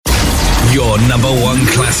Your number one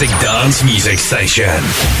classic dance music station.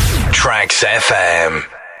 Tracks FM.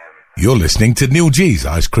 You're listening to Neil G's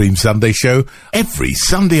Ice Cream Sunday Show every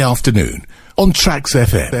Sunday afternoon on Tracks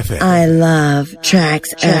FM. I love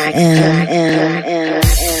Tracks FM.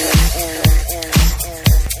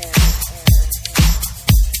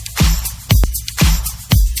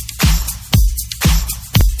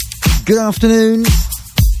 Good afternoon.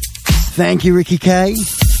 Thank you, Ricky K.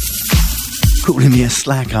 Calling me a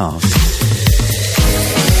slack ass.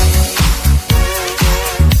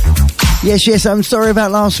 Yes, I'm sorry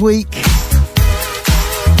about last week.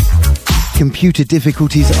 Computer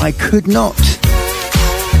difficulties. I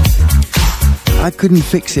couldn't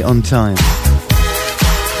fix it on time.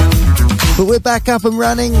 But we're back up and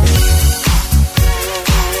running.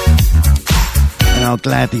 And I'll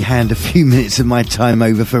gladly hand a few minutes of my time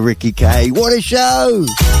over for Ricky K. What a show!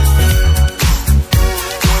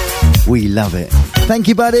 We love it. Thank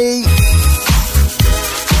you, buddy.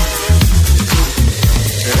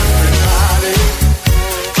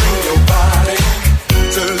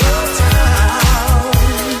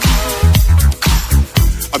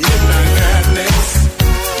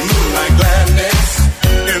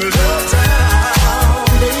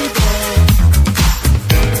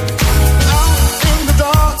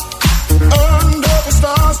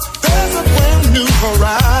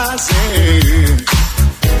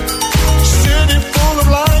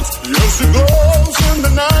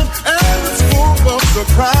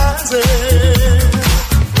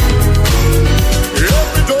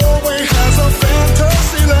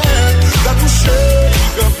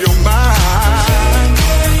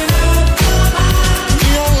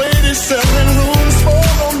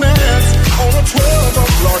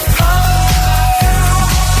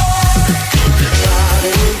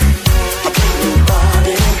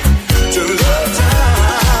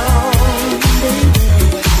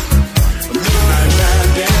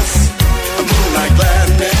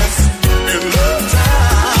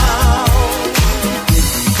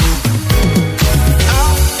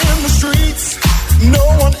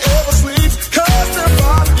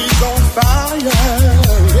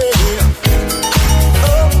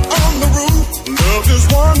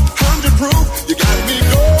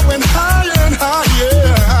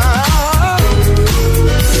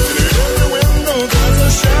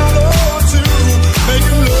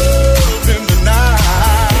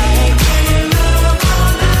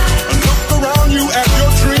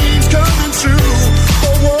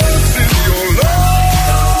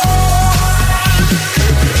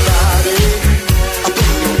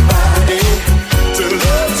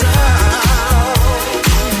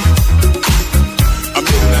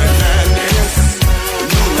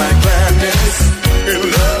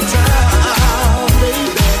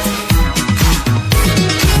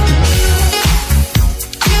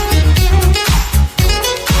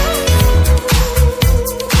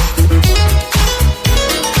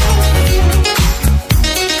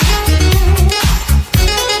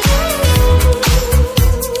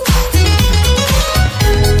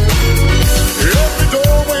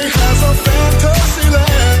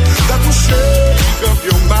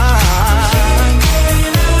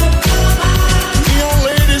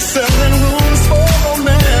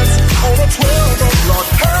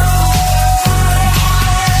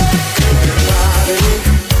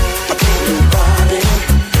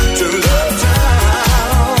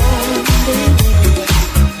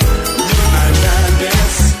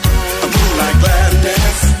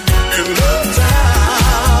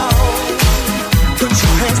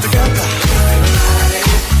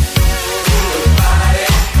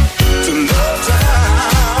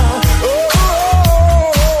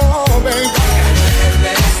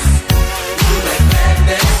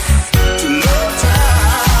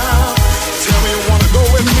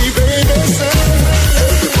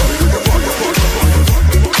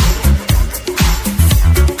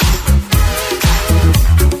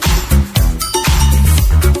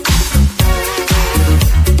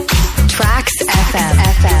 FM.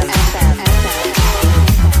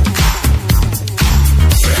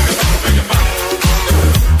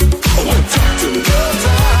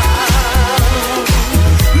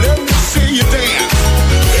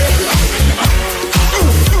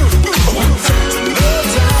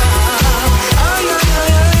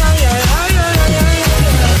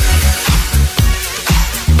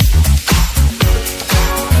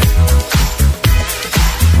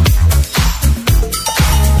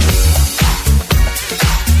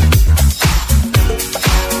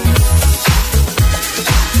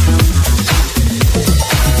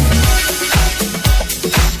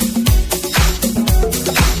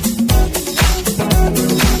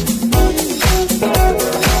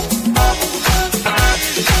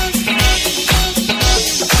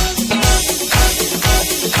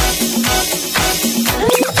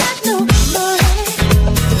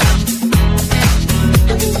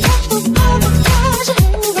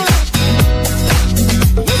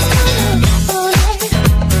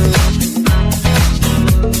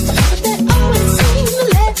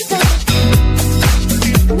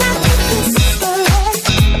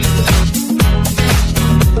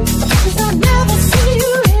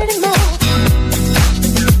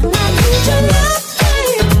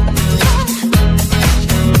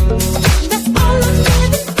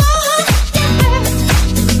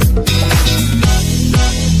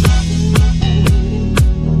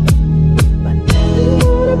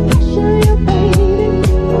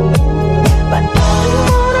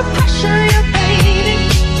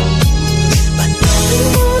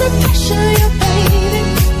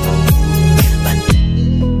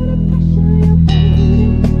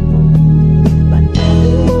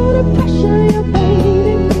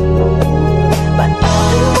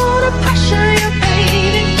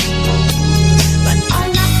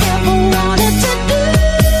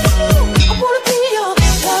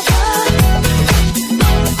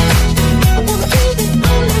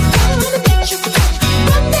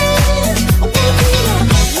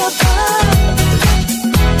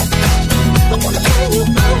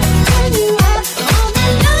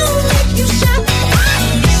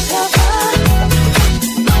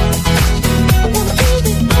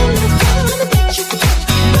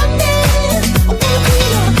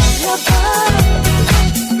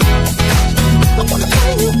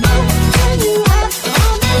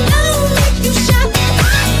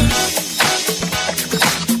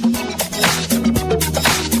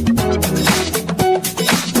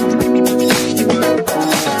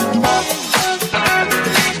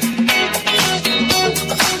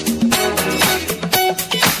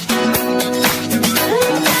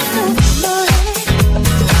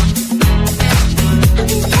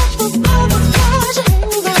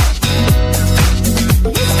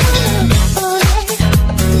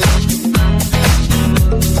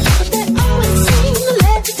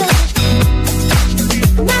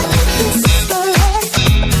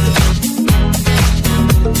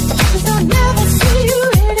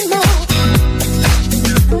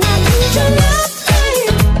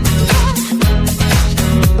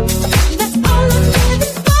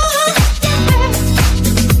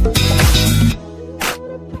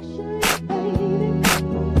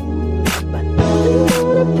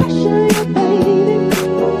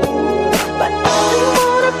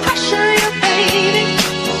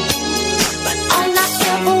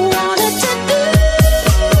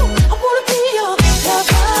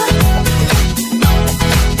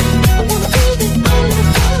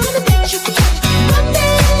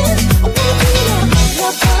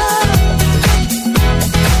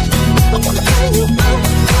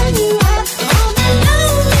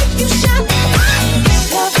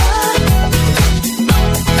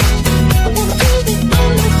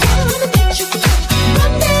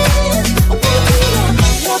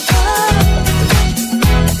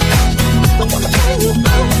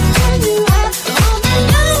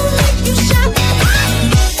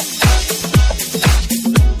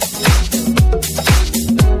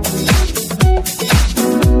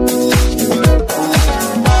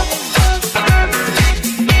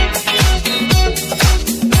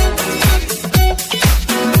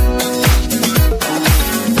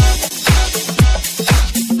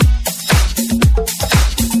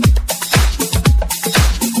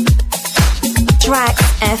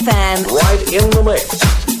 FM. Right in the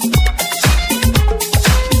mix.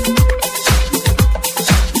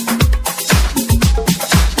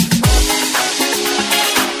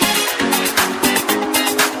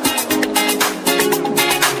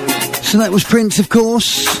 So that was Prince, of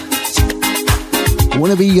course.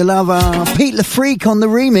 Wanna Be Your Lover. Pete the Freak on the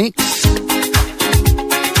remix.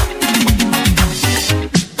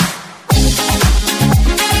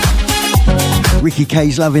 Ricky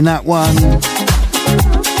K's loving that one.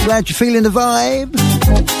 Glad you're feeling the vibe.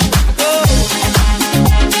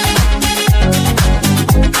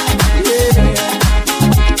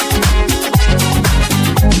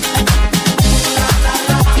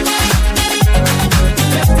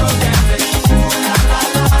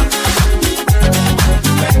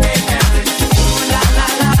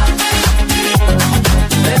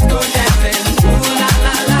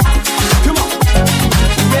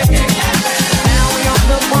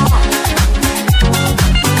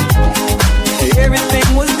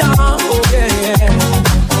 Everything was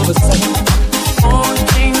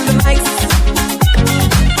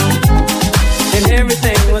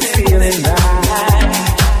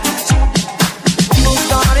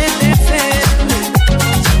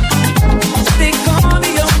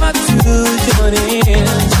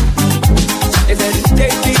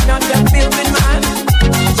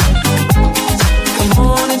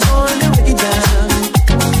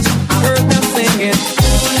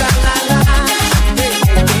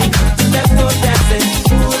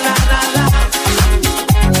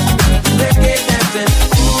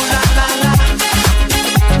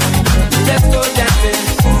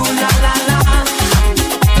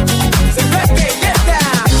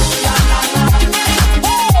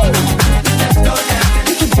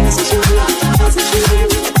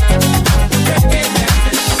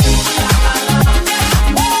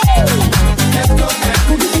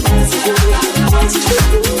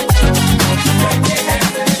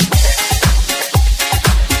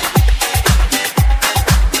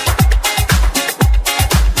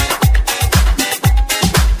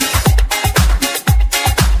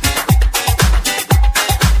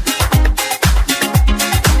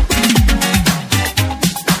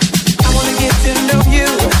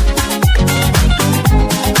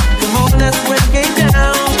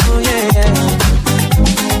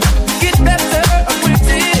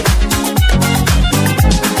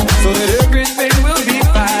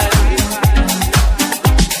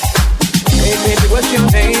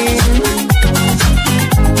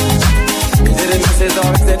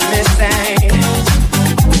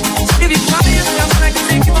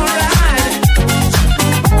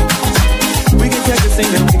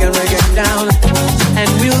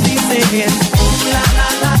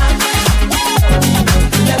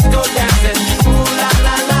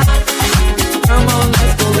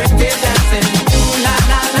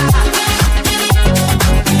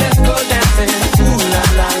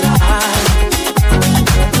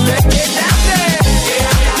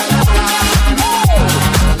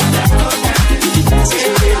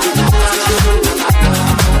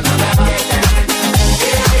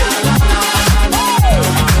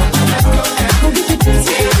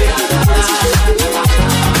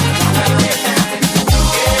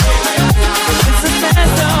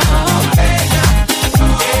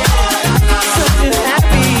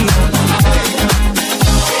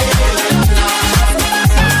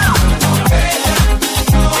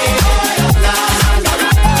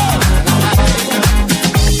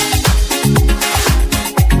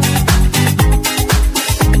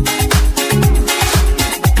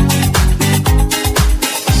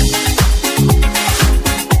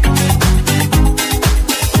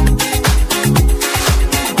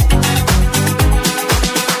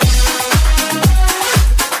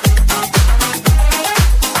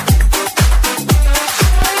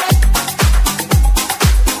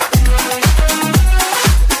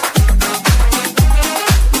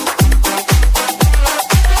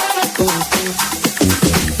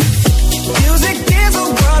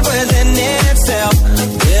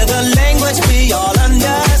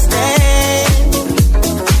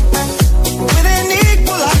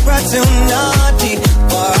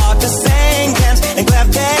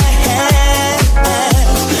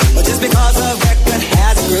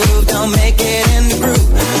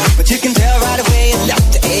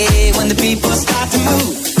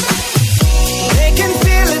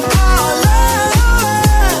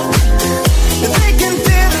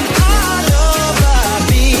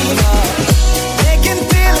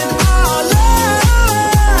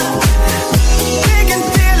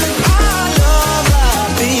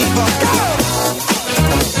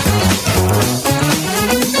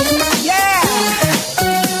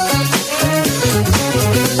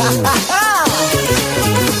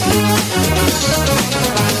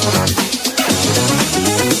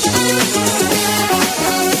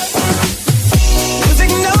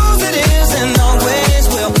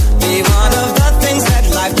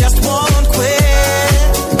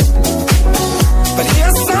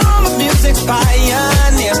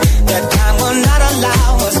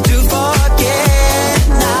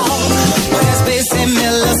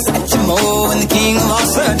Mo and the king of all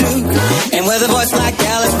Sir Duke. And with a voice like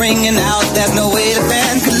Alice ringing out, there's no way the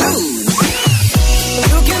band could lose.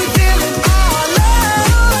 You can feel it all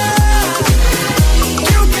over.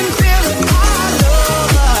 You can feel it all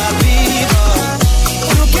over, people.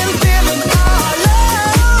 You can feel it all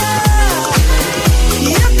over.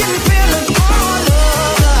 You can feel it all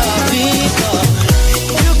over, people.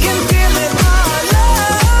 You can feel it all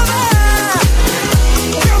over.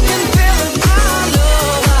 You can feel it all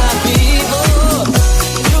over, people.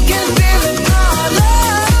 You can feel it all over.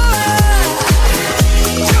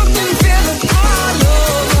 You can feel it all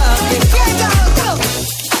over. Get down, go.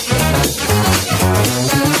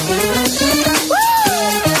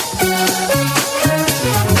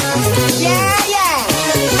 Yeah, yeah.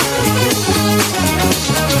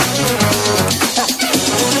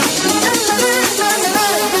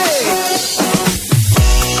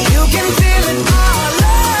 You can feel it all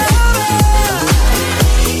over.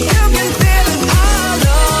 You can feel it all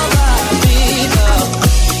over, people.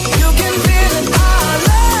 You can feel it all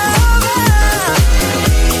over.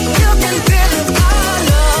 You can feel it all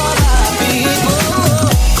over, people.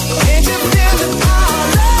 Can't you feel it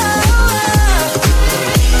all over?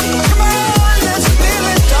 Come on, let's feel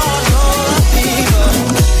it all over, people.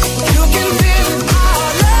 You can feel it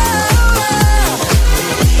all over.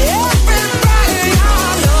 Everybody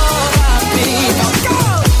all over, people. Go!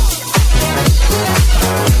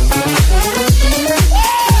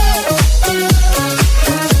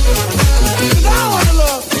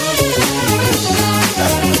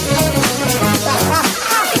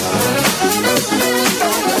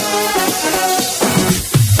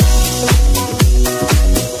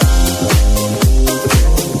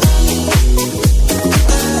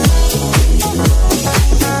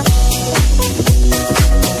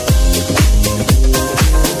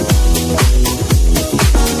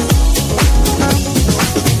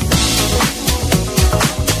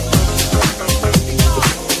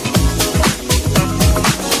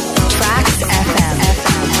 Tracks FM.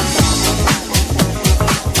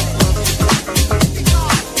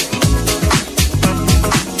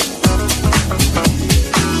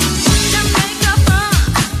 Jamaica fun,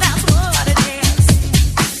 that's what it is.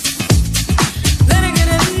 Let it get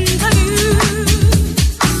into you.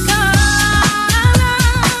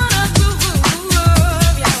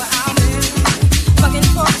 Yeah, I'm in fucking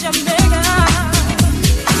for Jamaica.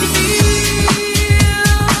 You feel it.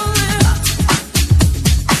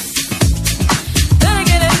 Let it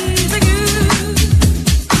get into you.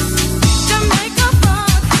 Jamaica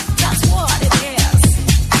fun, that's what it is.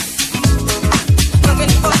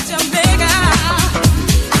 Looking for Jamaica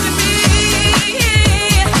to be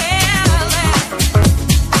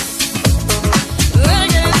let it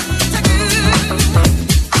get into you.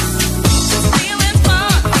 Just feeling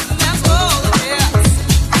fun, that's all it is.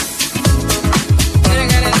 Let it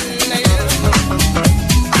get into you.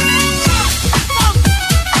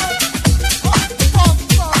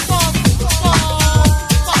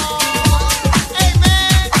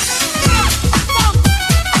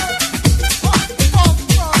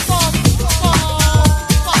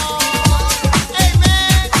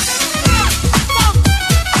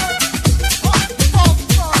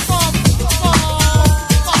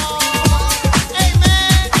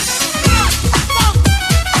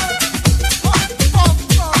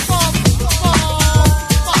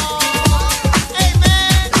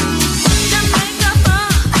 Jamaica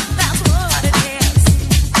fun, that's what it is.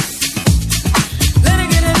 Let it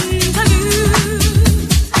get into you.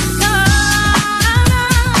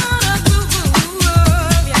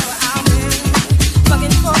 Yeah, I'm in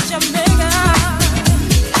fucking for Jamaica.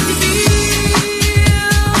 You feel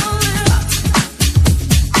it.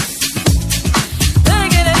 Let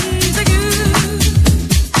it get into you.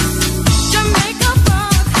 Jamaica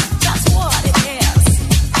fun, that's what it is.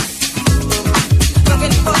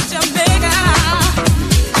 Looking for Jamaica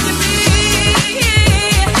to be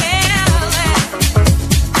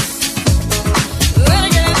let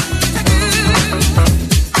it get into you.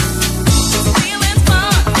 Feeling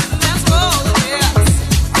fun, that's all it is.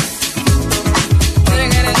 Let it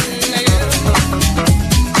get into you.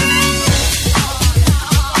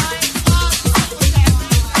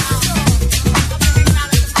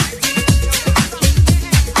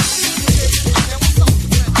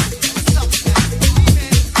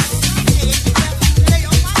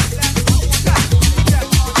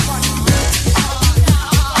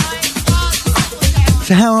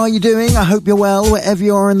 So how are you doing? I hope you're well, wherever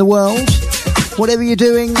you are in the world. Whatever you're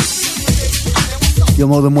doing, you're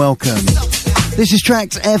more than welcome. This is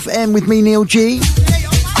Tracks FM with me, Neil G,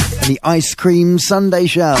 and the Ice Cream Sunday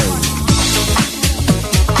Show.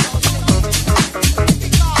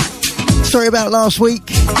 Sorry about last week.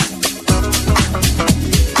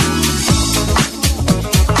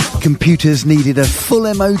 Computers needed a full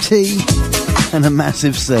MOT and a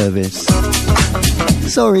massive service.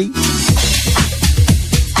 Sorry.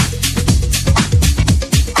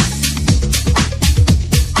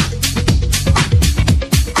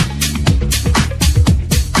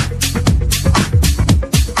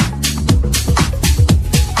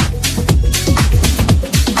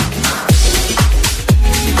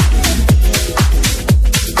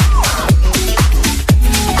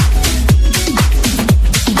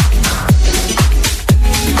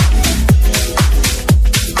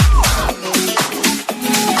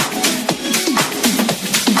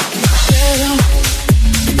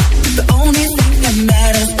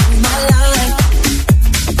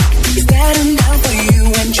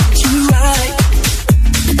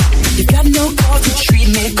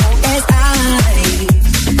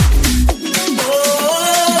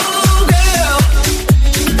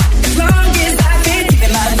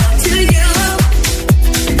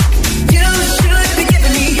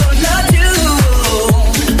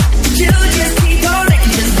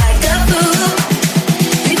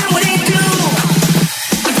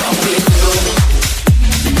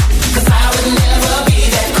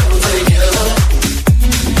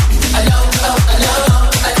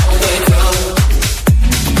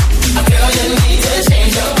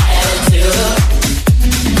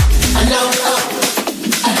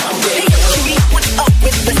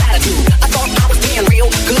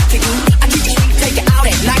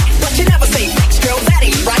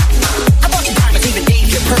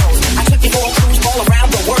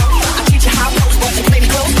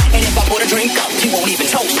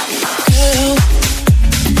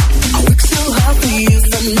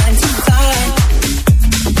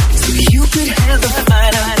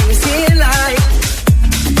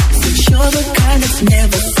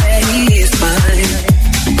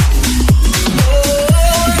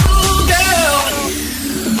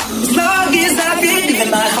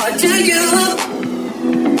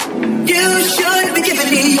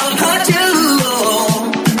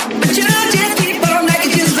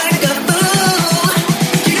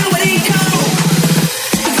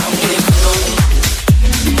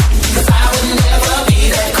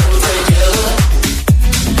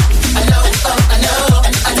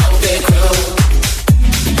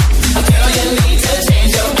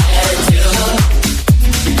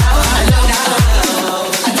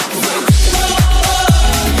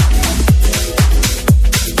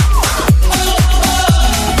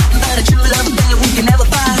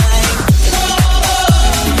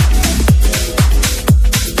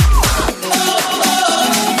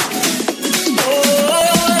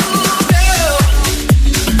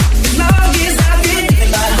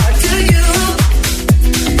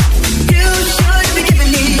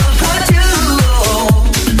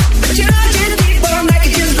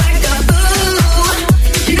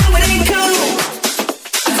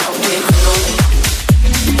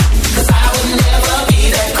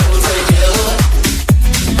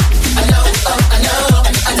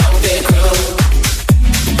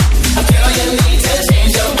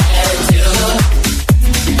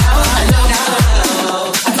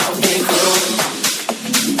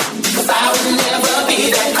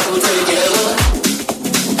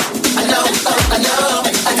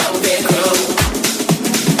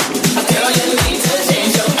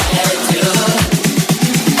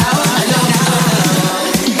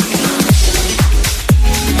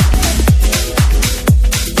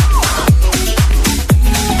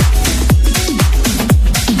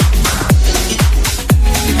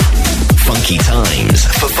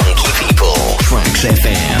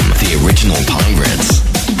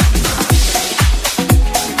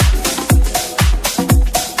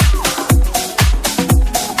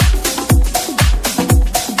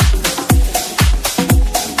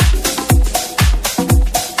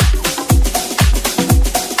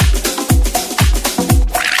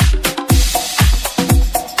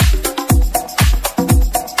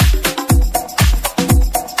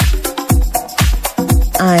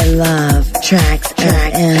 I love Tracks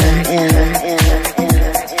FM.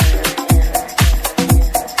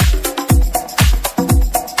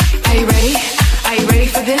 Are you ready? Are you ready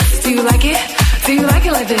for this? Do you like it? Do you like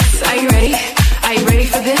it like this? Are you ready? Are you ready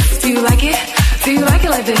for this? Do you like it? Do you like it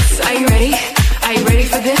like this? Are you ready? Are you ready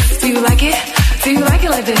for this? Do you like it? Do you like it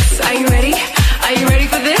like this? Are you ready? Are you ready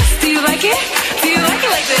for this? Do you like it? Do you like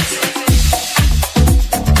it like this?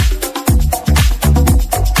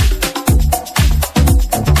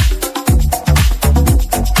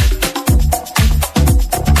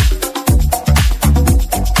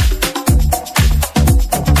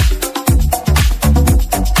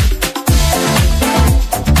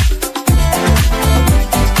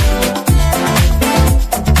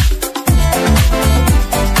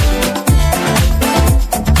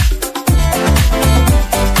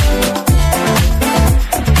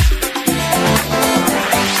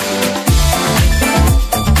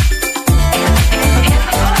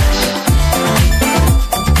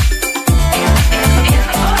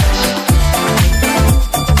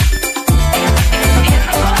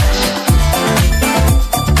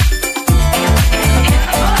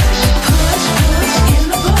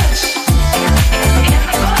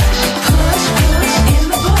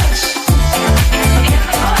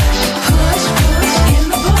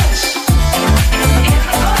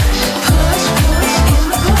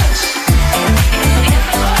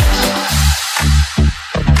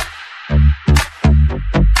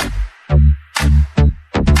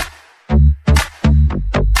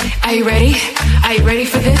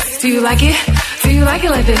 you like it? Do you like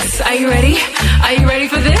it like this? Are you ready? Are you ready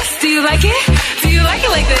for this? Do you like it? Do you like it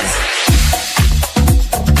like this?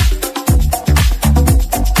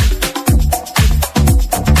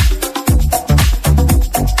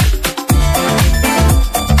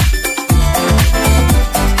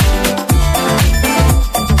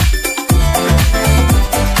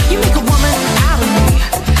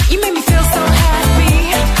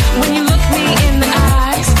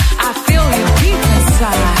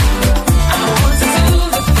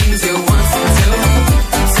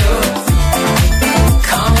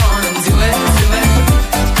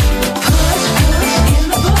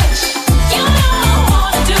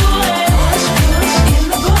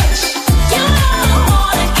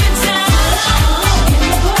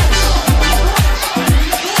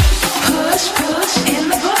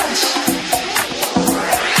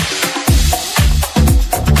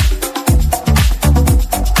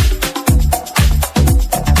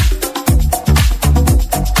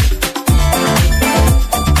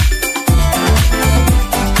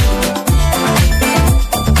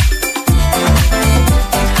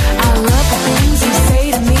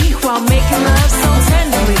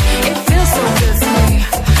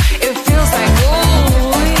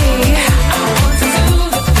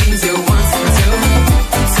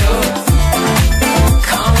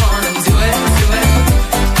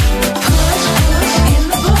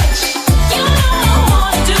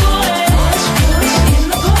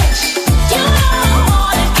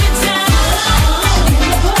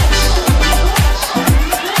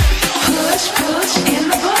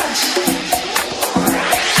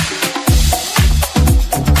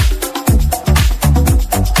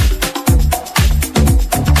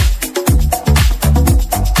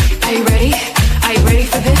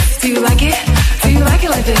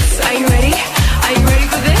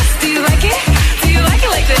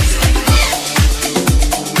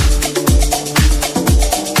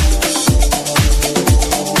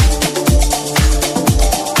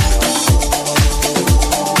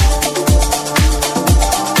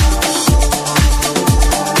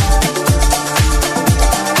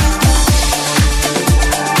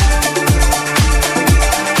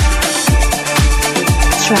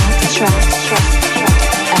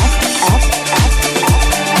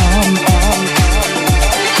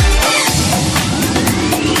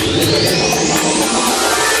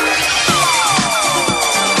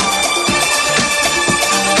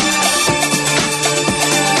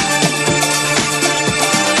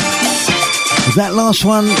 That last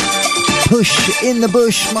one, Push in the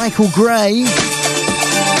Bush, Michael Gray.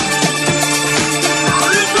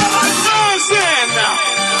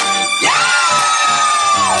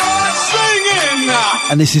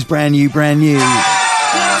 And this is brand new.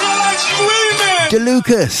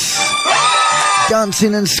 DeLucas,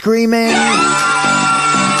 dancing and screaming.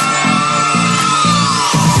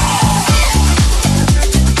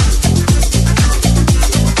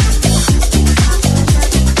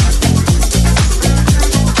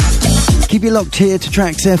 Keep you locked here to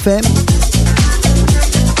Tracks FM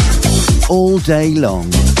all day long.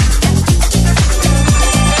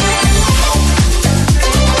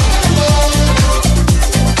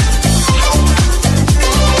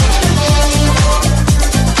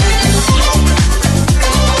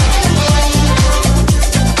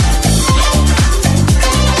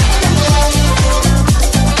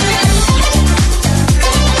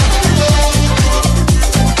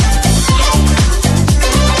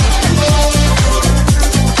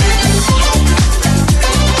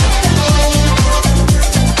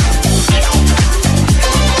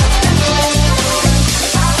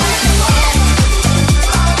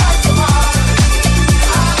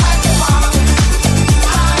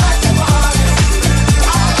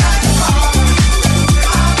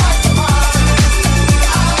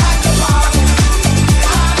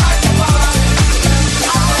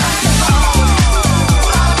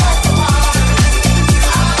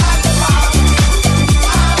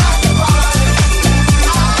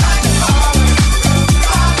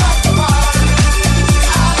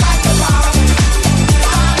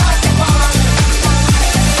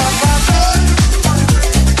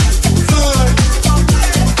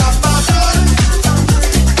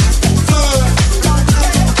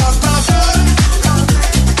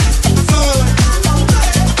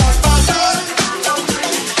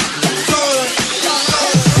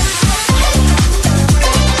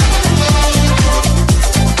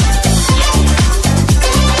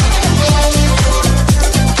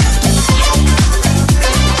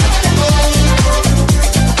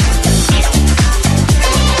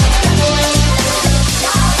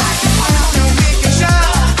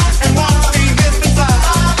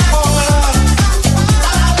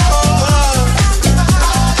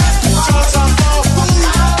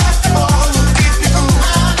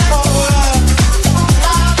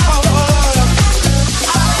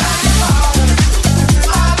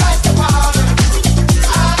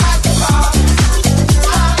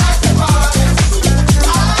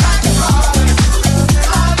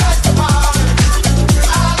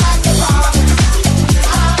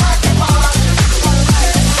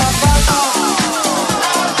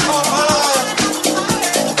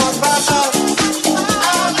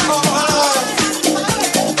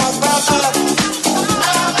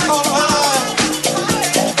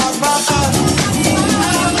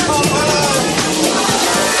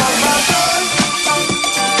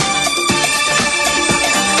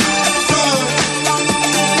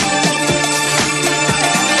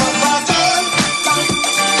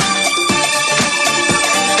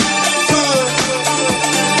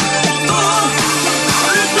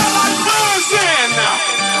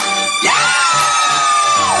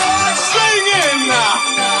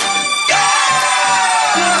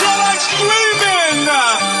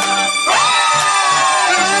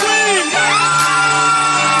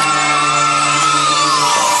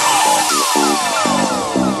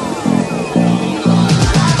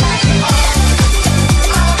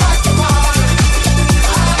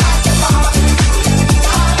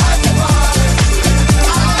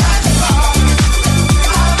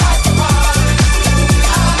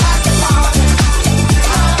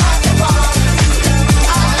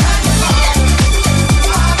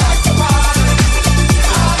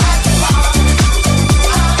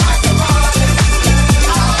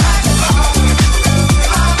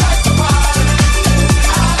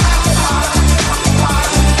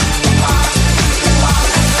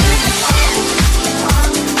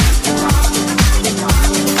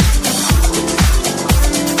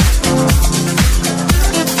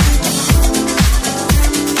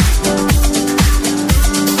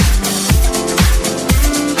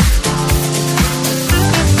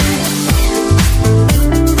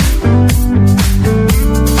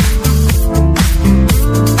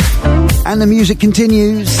 and the music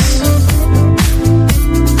continues.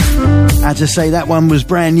 As I say, that one was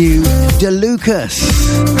brand new. DeLucas.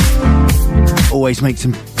 Always makes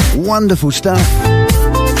some wonderful stuff.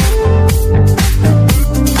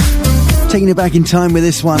 Taking it back in time with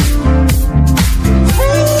this one.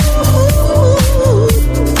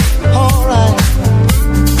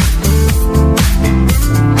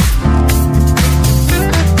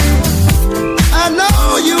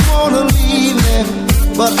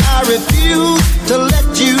 But I refuse to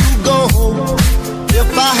let you go. If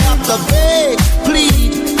I have to beg,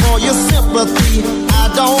 plead for your sympathy,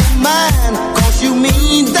 I don't mind, 'cause you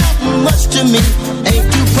mean that much to me. Ain't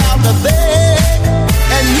too proud to beg,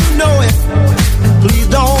 and you know it. Please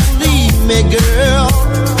don't leave me, girl.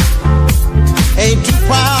 Ain't too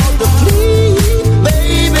proud to plead,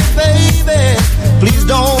 baby, baby. Please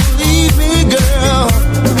don't leave me, girl.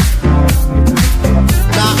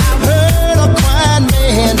 Now I've heard a crying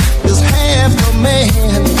man is half a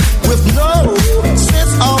man with no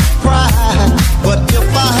sense of pride. But if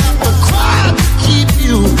I have to cry to keep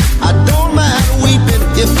you, I don't mind weeping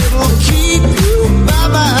if it'll keep you by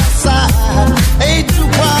my side. Ain't too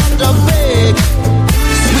proud to beg,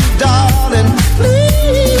 sweet darling,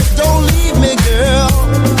 please don't leave me, girl.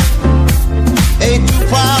 Ain't too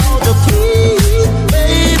proud to plead,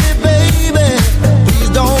 baby, baby, please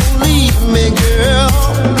don't leave me, girl.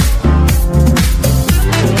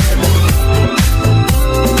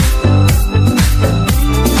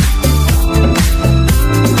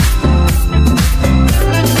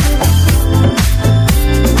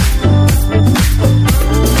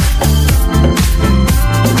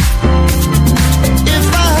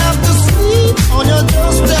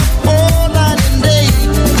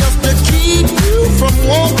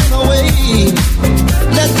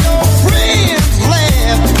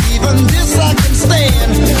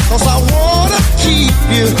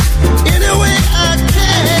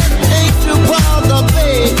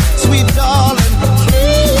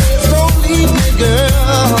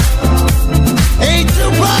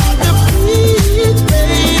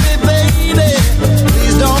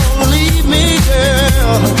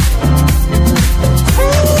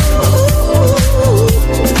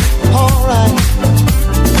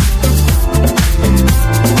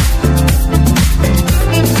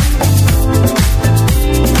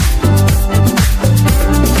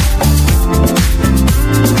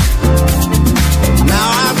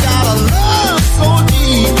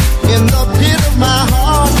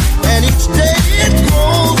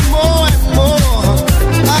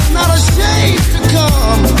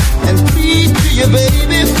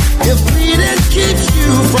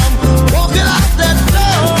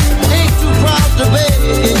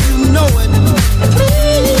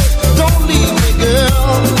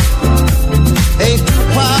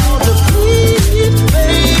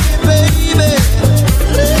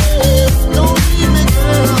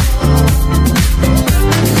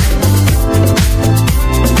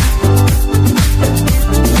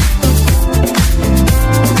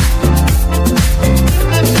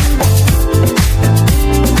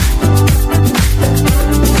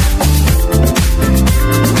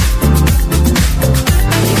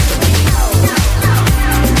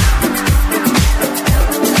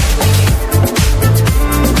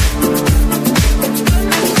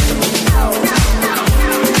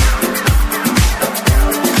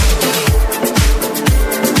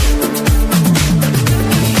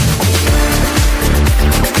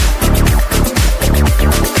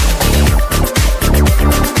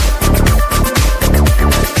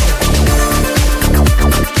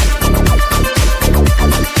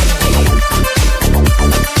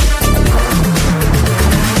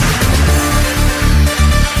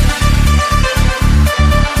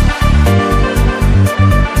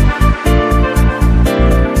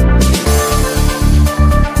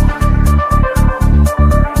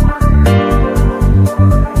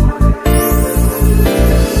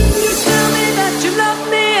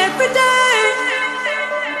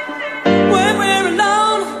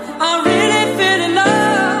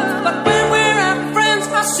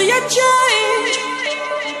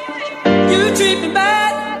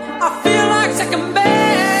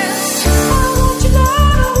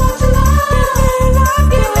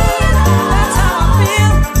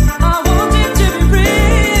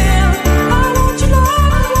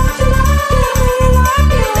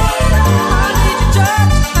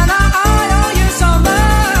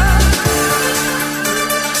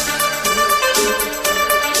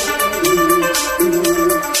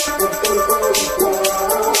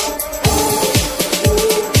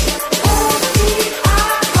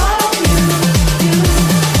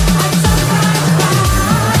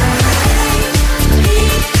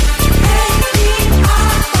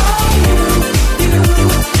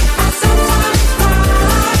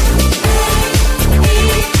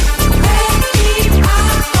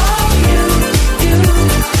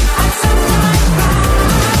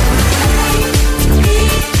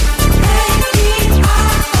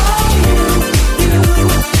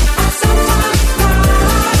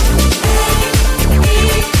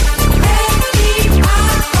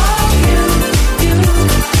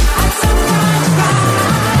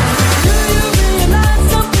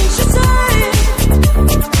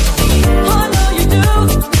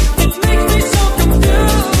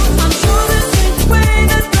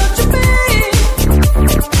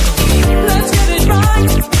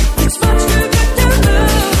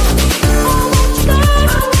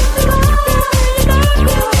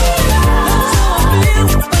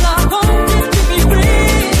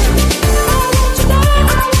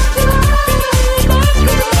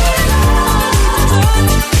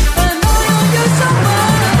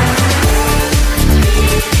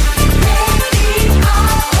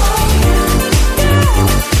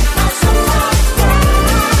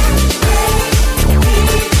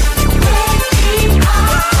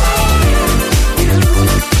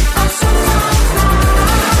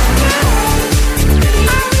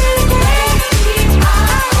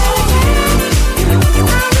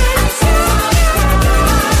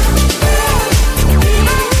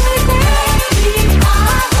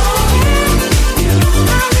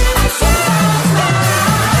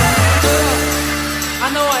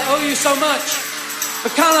 I owe you so much,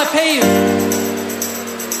 but can't I pay you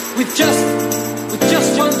with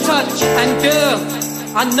just one touch? And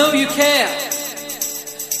girl, I know you care.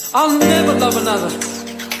 I'll never love another.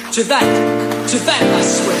 To that I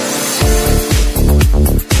swear.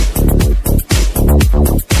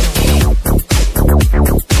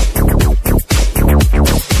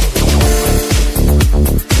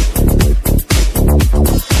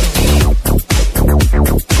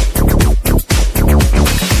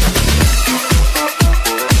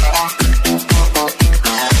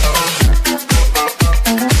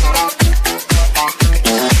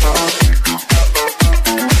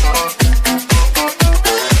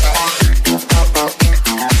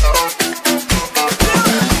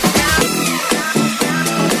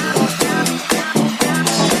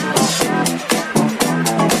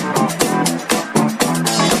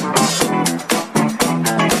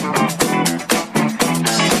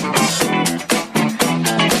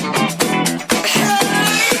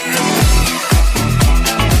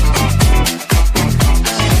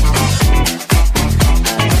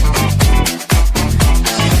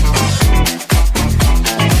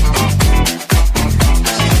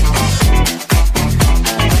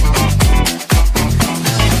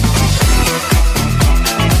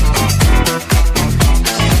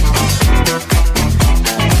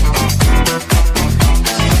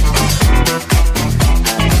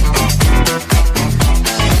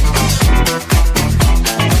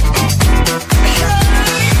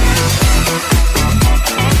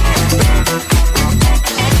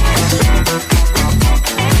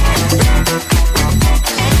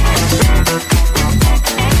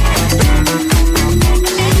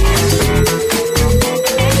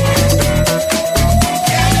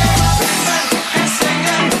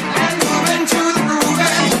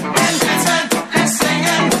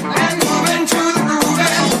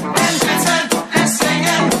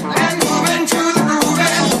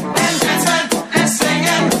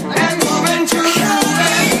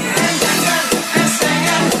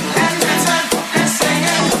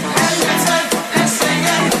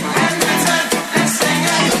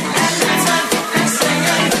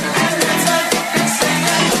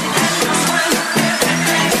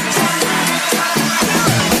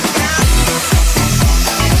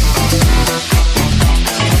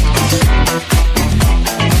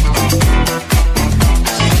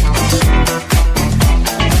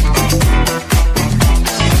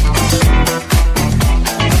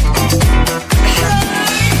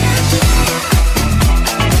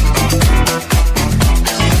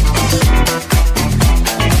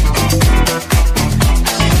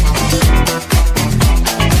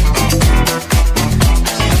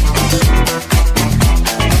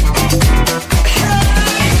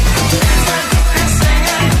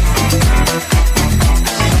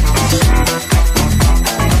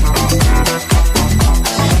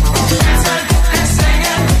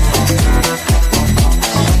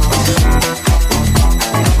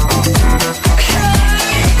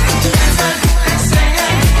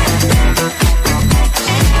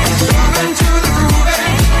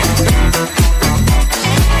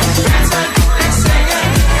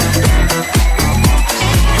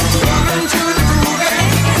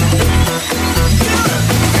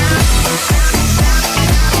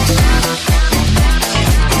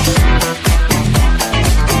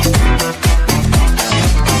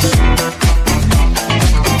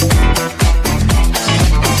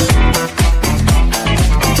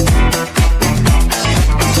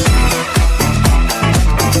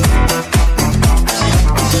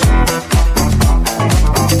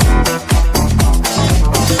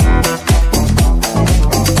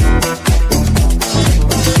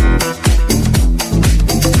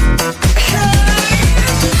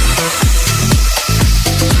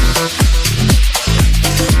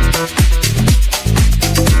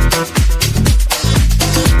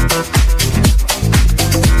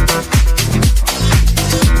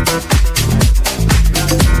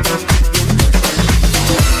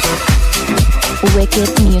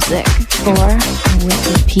 wicked music for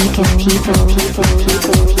wicked people.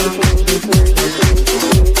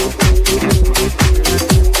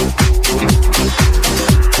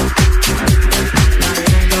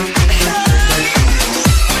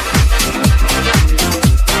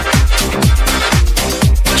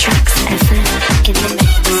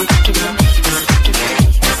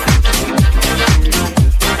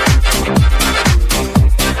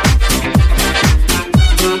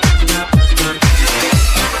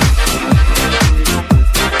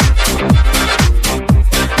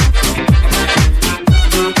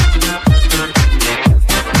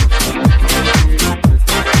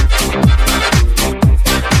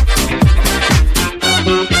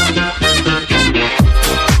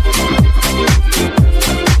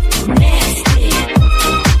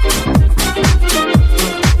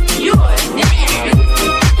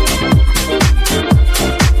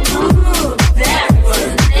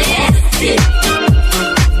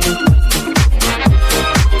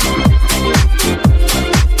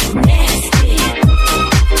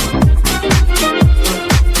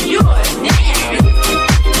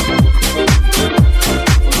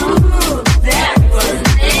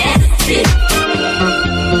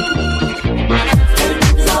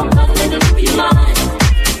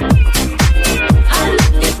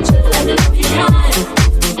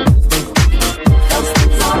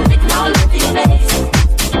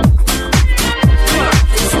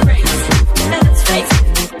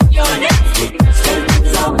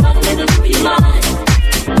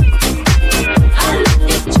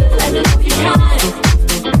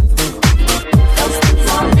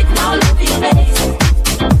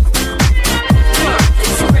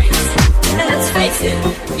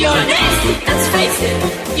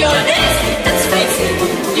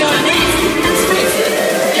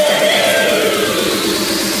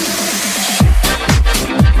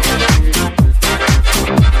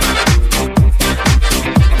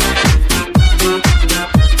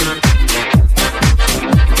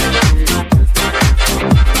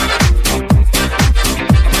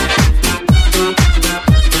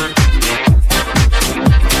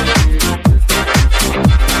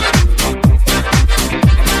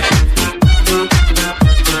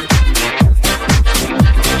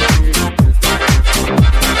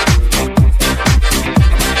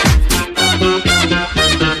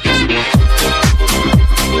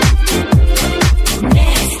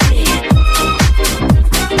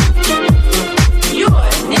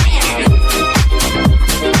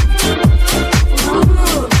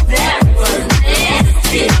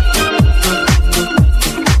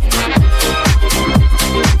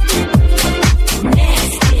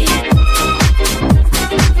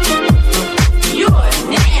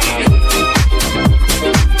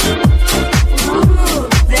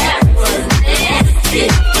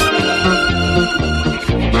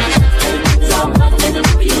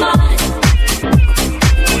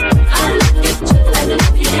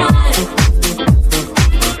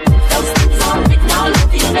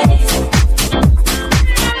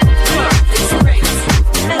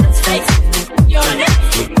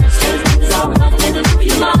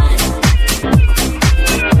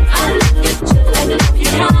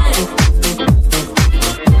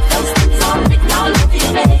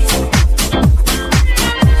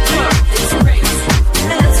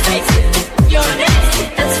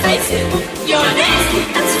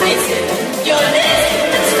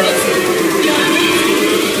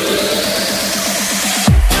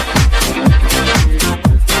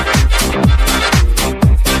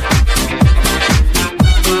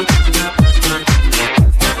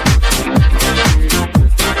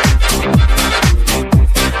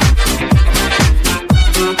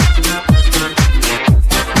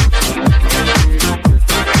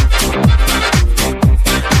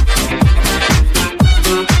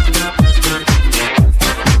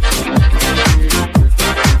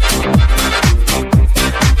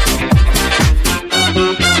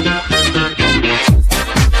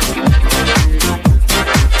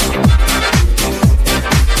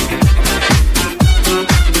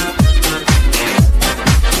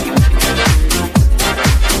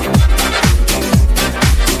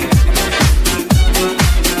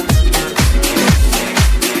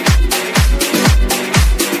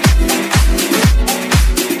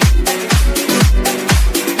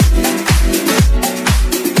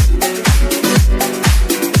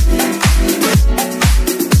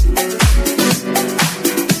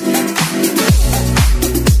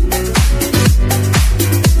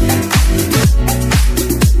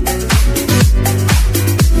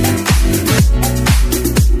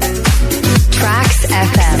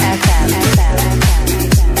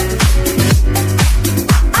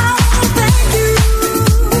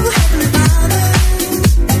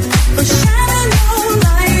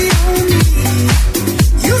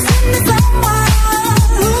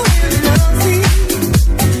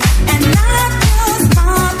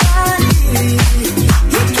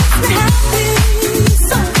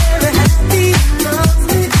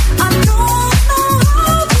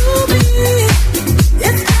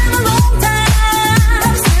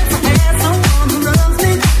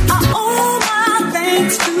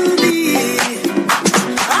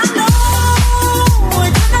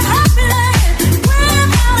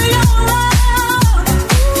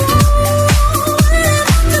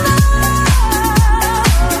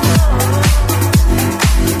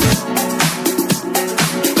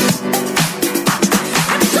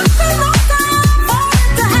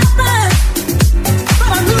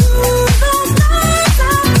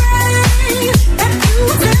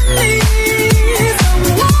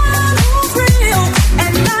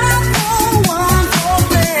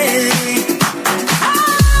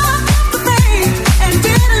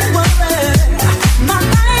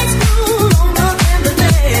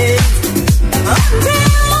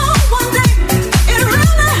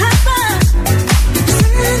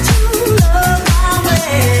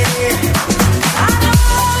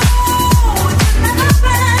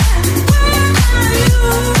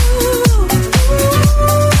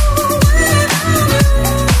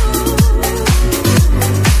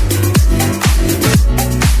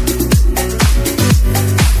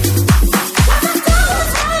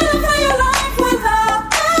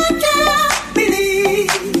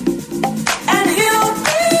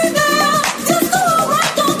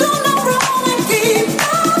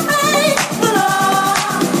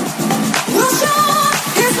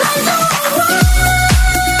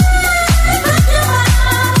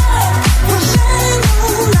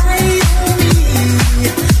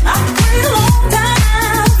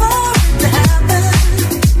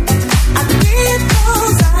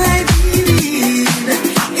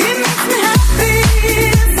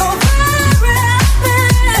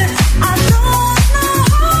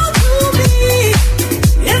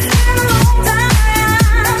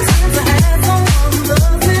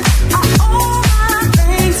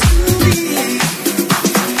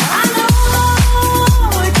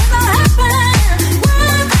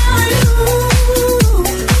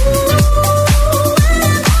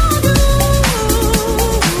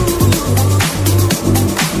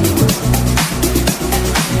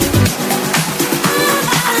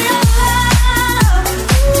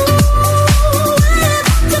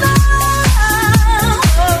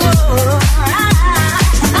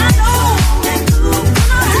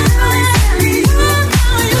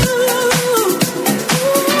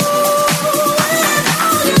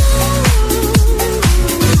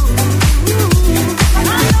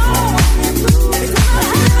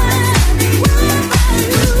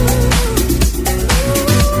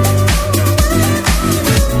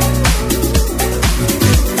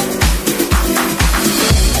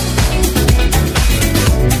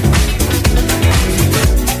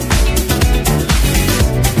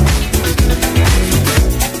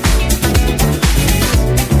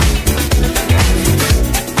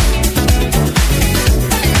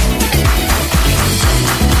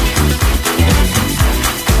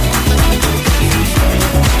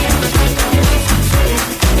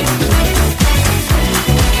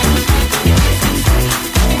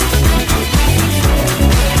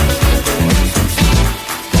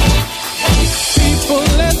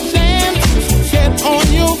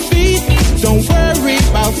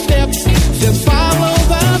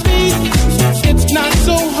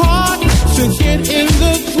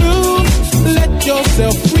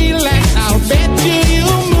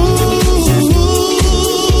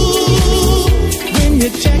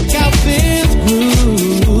 out this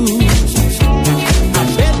groove, I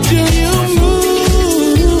bet you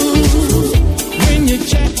move when you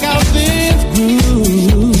check out this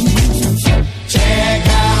groove. Check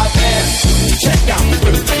out this, check out the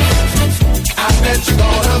groove. I bet you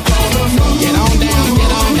gonna move. Get on down,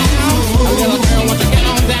 get on down. A little girl wants to get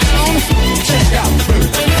on down. Check out the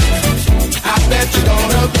groove. I bet you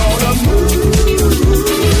gonna move.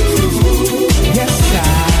 Yes, I.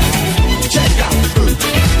 Check out the groove.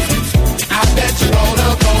 I bet you gonna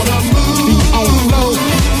move. Be on the floor.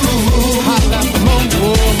 Holla for more.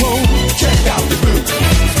 Whoa. Check out the groove.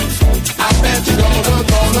 I bet you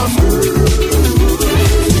gonna move.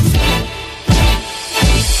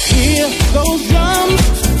 Hear those drums,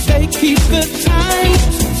 they keep the time.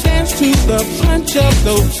 Dance to the punch of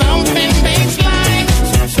those thumping bass lines.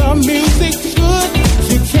 The music's good,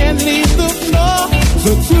 you can't leave the floor.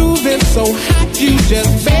 The groove is so hot, you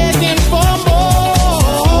just begging for more.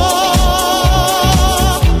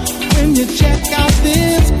 When you check out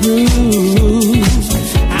this groove,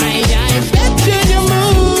 I bet you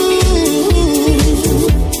move.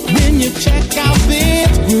 When you check out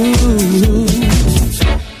this groove,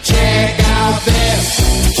 check out this,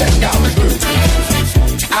 check out the groove.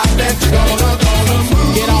 I bet you gonna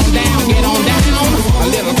move. Get on down, get on down. A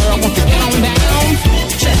little girl wants to get on down.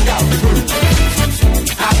 Check out the groove.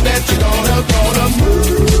 I bet you gonna move.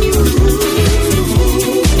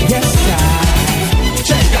 Yes, I.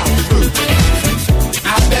 Check out the groove. I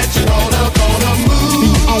bet you gonna move.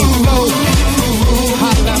 Be on the floor.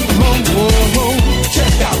 Holla for more. Whoa.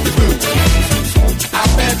 Check out the groove. I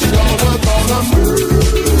bet you gonna move.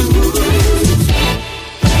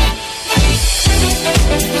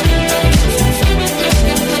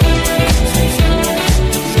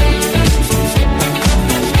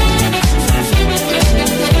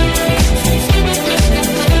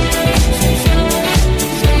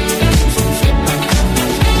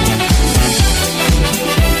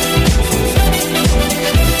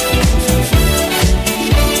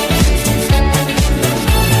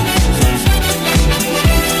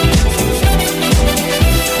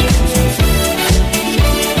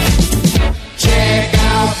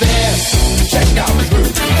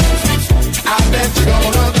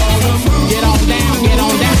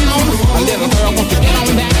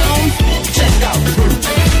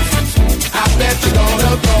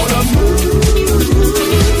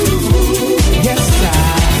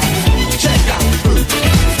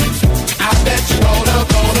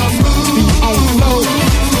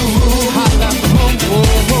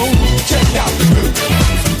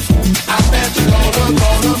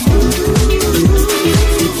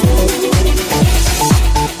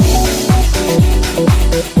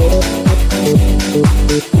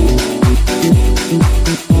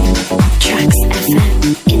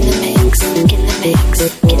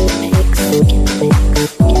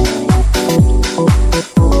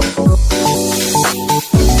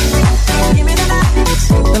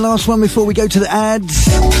 Last one before we go to the ads.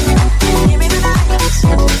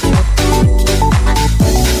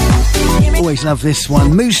 Always love this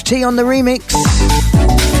one. Moose T on the remix.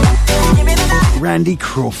 Randy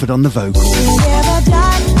Crawford on the vocals.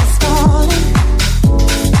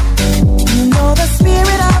 You know the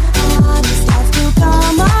spirit of the party starts to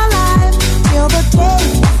come alive till the day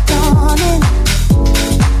is dawning.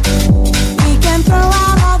 We can throw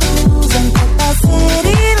out all the rules and put the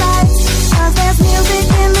city lights, 'cause there's music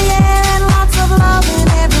in the air and lots of loving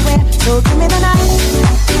everywhere. So give me the night,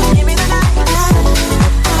 give me the night, give me the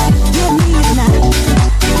night, give me the night,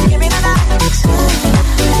 give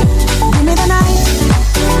me the night,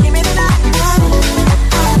 give me the night.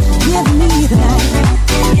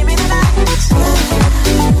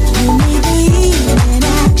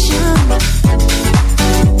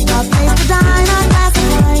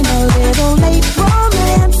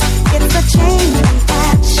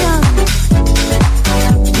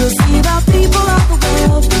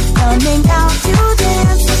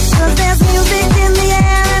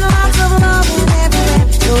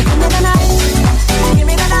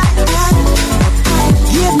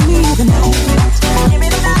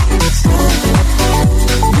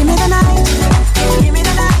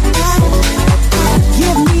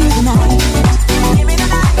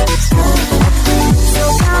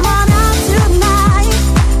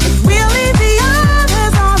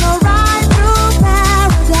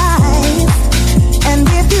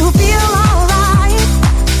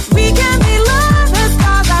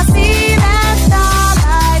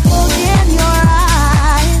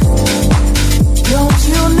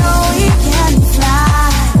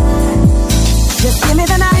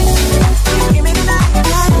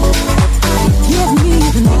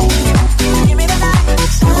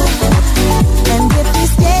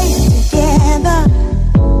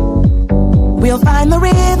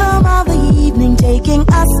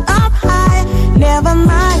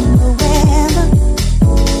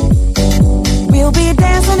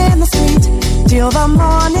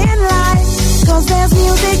 morning light. 'Cause there's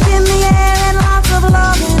music in the air and lots of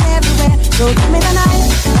loving everywhere. So give me the night.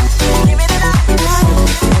 Give me the night.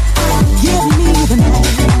 Give me the night.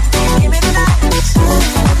 Give me the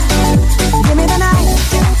night. Give me the night.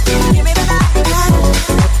 Give me the night.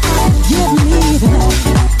 Give me the night.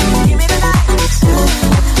 Give me the night. Give me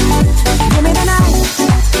the night. Give me the night.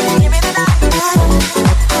 Give me the night.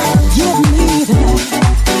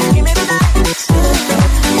 Give me the night.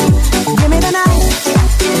 Give me the night.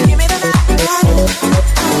 Give me the night.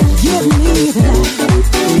 Give me the night.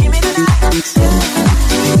 Give me the night.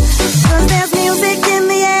 'Cause there's music in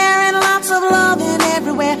the air and lots of loving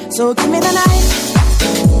everywhere. So give me the night.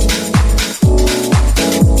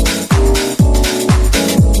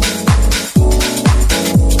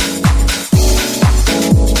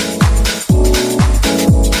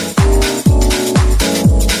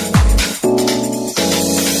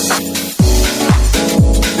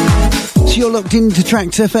 You're locked into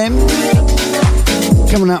Tracks FM.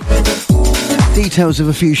 Coming up, details of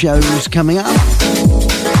a few shows coming up.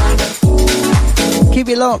 Keep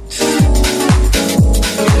it locked.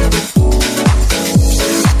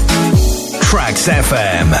 Tracks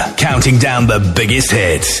FM, counting down the biggest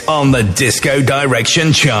hits on the Disco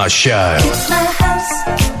Direction Chart Show. It's my house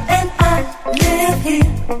and I live here.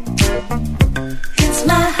 It's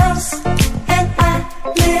my house and I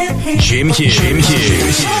live here. Jim Hughes. Jim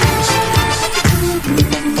Hughes.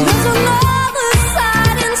 There's another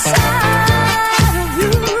side inside of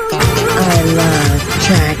you. I love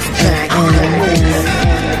Tracks FM.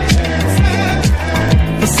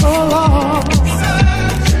 For so long.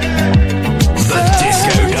 The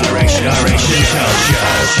Disco Direction Chart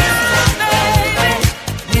Show.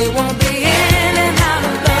 You won't be in and out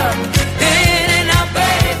of love. In and out,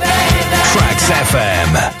 baby. Tracks FM,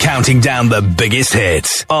 counting down the biggest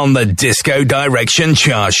hits on the Disco Direction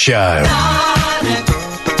Chart Show.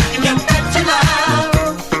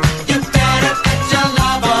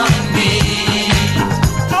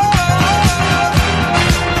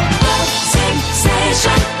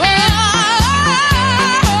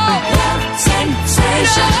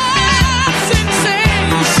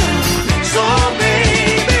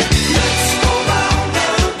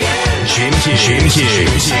 Jim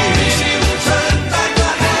Hughes.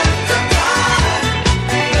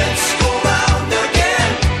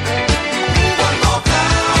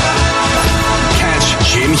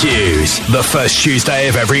 Catch Jim Hughes the first Tuesday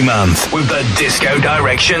of every month with the Disco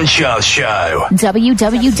Direction Chart Show.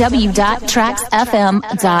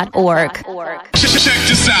 www.tracksfm.org. Check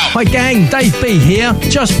this out. Hi gang, Dave B here.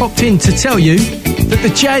 Just popped in to tell you that the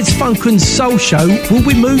Jazz Funk and Soul Show will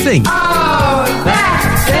be moving. Oh,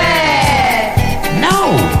 that's it!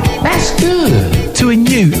 No, that's good. To a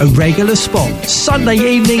new irregular spot, Sunday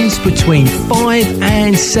evenings between 5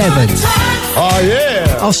 and 7. Oh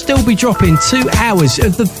yeah! I'll still be dropping 2 hours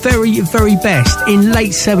of the very, very best in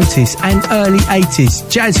late 70s and early 80s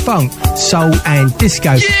jazz funk, soul and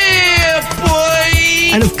disco. Yeah,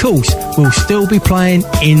 boy! And of course, we'll still be playing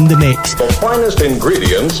in the mix. The finest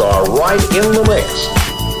ingredients are right in the mix.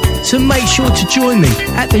 So make sure to join me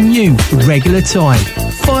at the new regular time,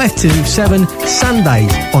 5 to 7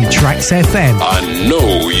 Sundays on Tracks FM. I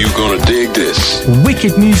know you're gonna dig this.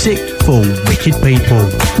 Wicked music for wicked people.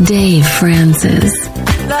 Dave Francis.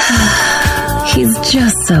 He's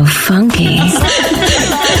just so funky.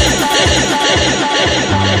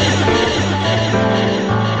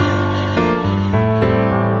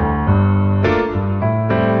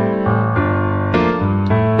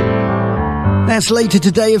 That's later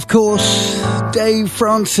today, of course. Dave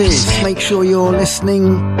Francis. Make sure you're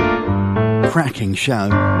listening. Cracking show.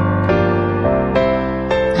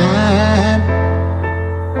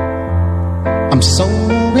 I'm so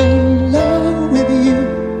in love with you.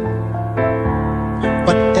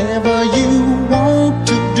 Whatever you want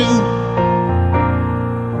to do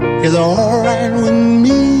is alright with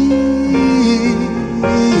me.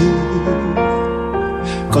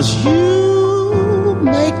 'Cause you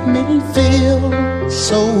make me feel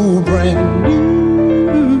so brand new.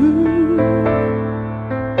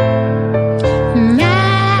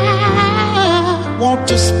 Now I want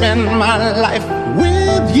to spend my life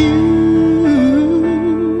with you.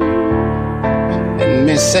 Let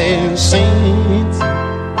me say since,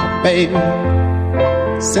 baby,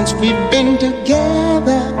 since we've been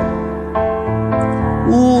together,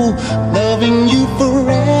 ooh, loving you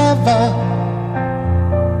forever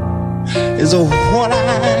is what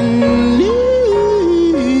I need.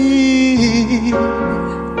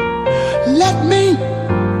 Let me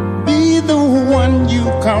be the one you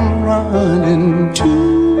come running to.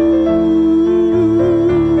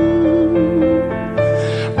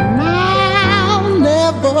 Now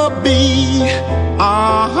be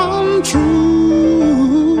untrue.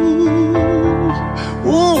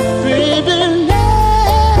 Oh, baby,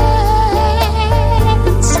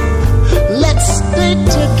 let's stay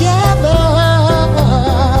together,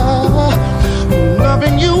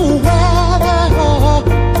 loving you whether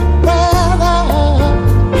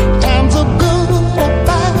times are good or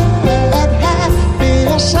bad, happy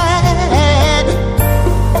or sad.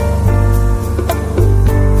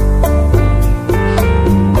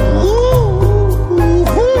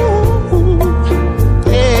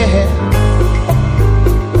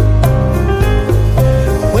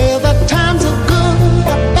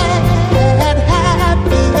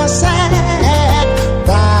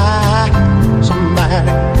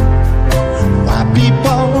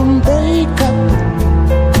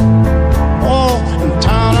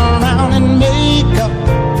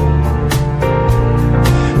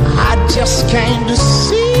 Just came to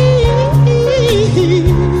see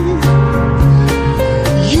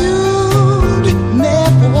you'd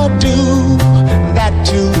never do that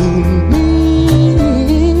to me,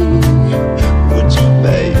 would you,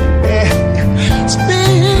 baby?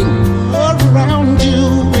 Spinning around you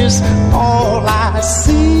is all I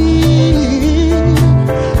see,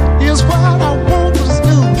 is what I want us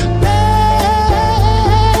to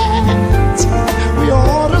do. We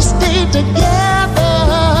ought to stay together.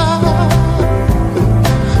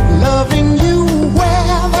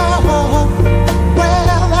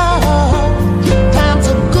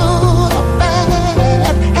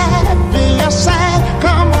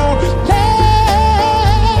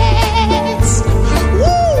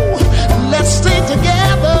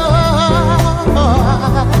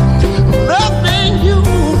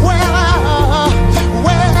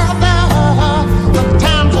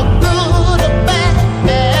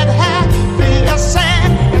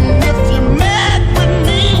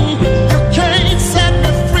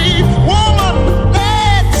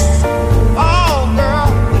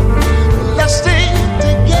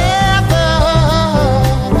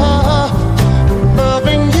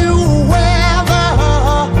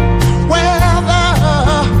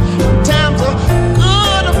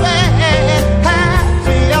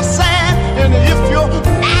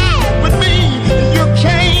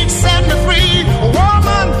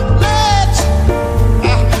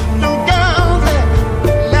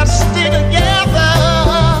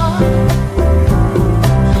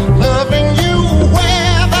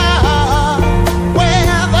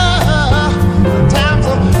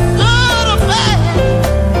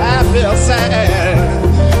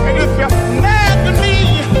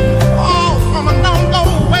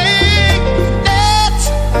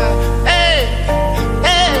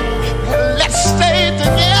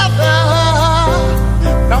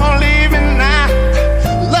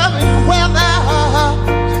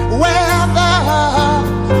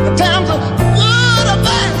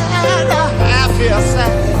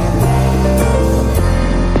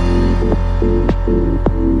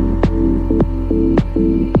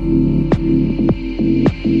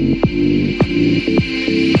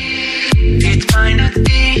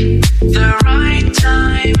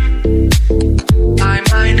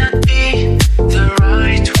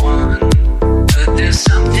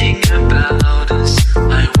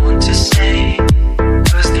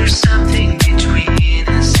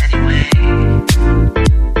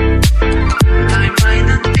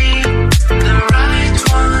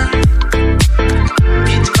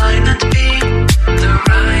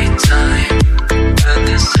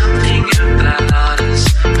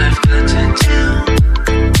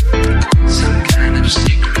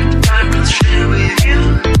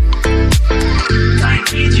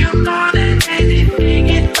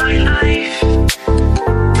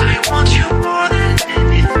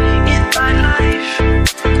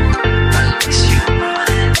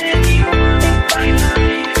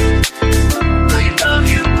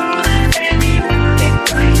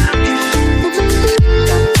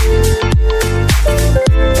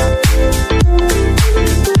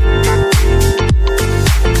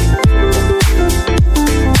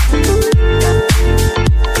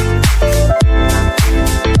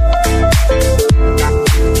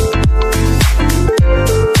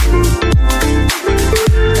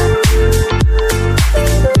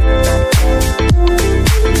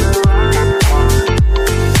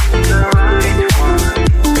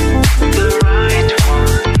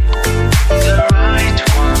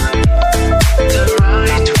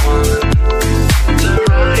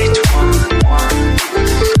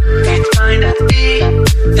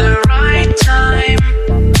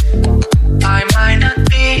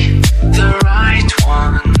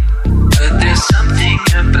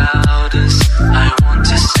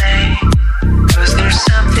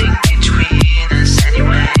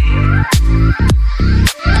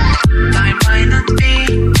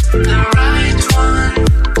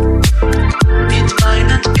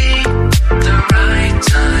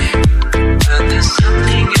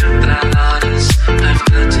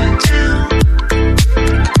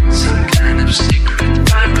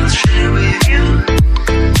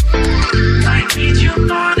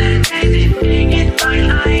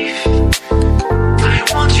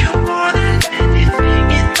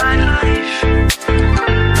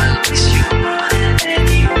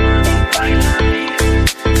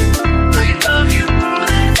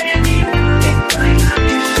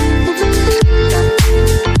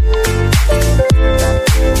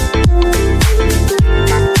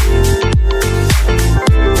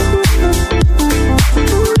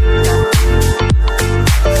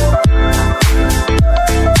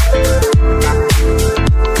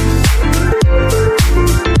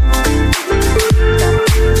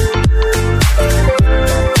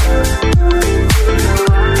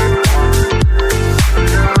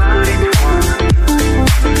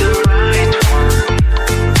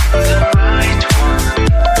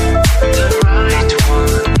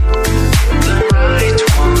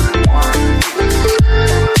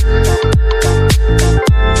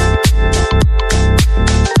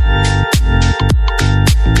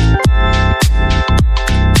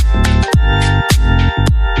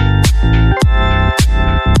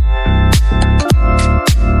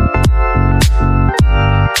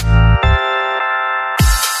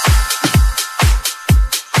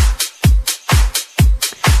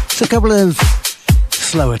 It's a couple of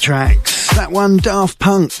slower tracks. That one, Daft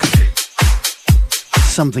Punk.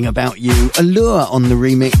 Something About You. Allure on the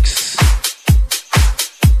remix.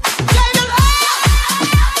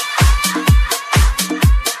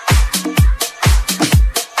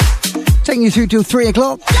 Taking you through till 3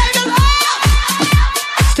 o'clock.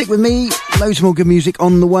 Stick with me. Loads more good music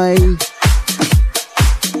on the way.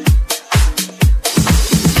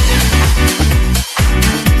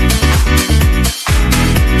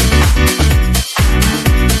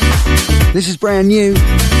 This is brand new.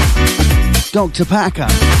 Dr. Packer.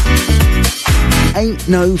 Ain't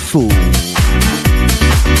No Fool.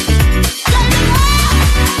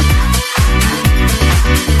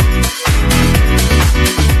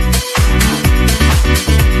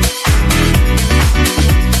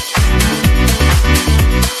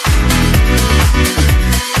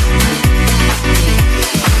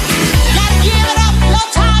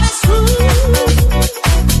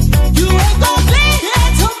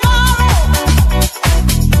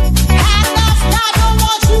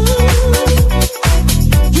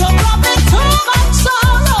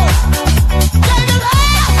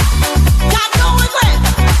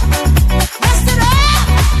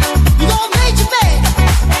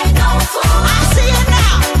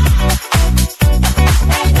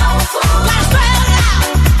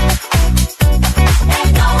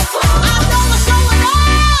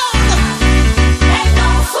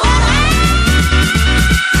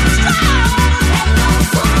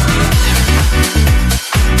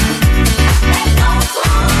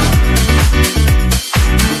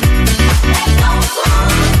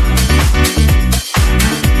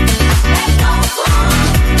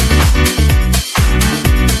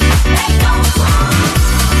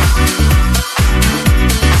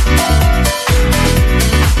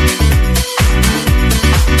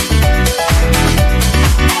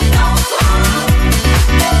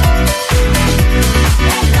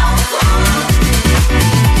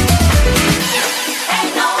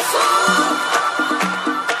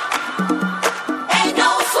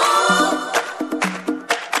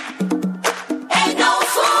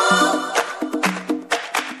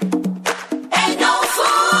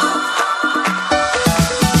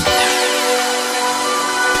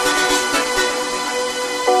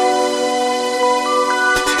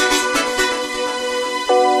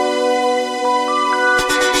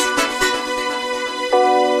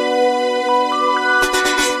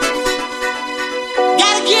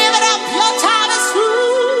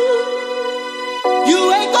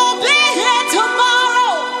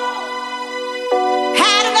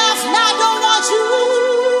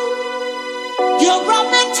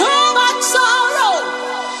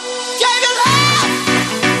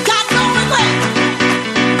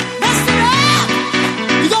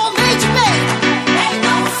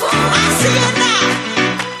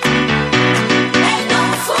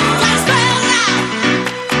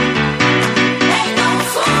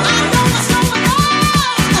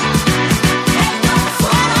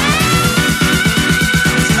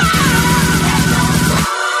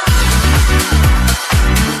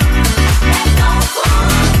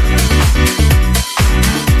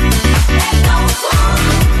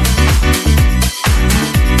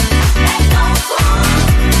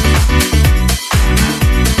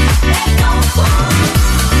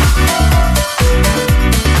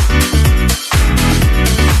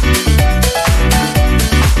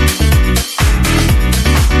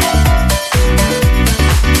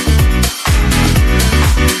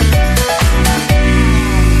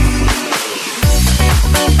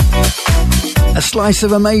 Slice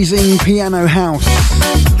of amazing piano house.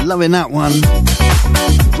 Loving that one.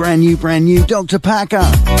 Brand new Dr. Packer.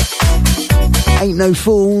 Ain't No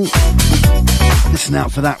Fool. Listen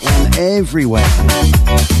out for that one everywhere.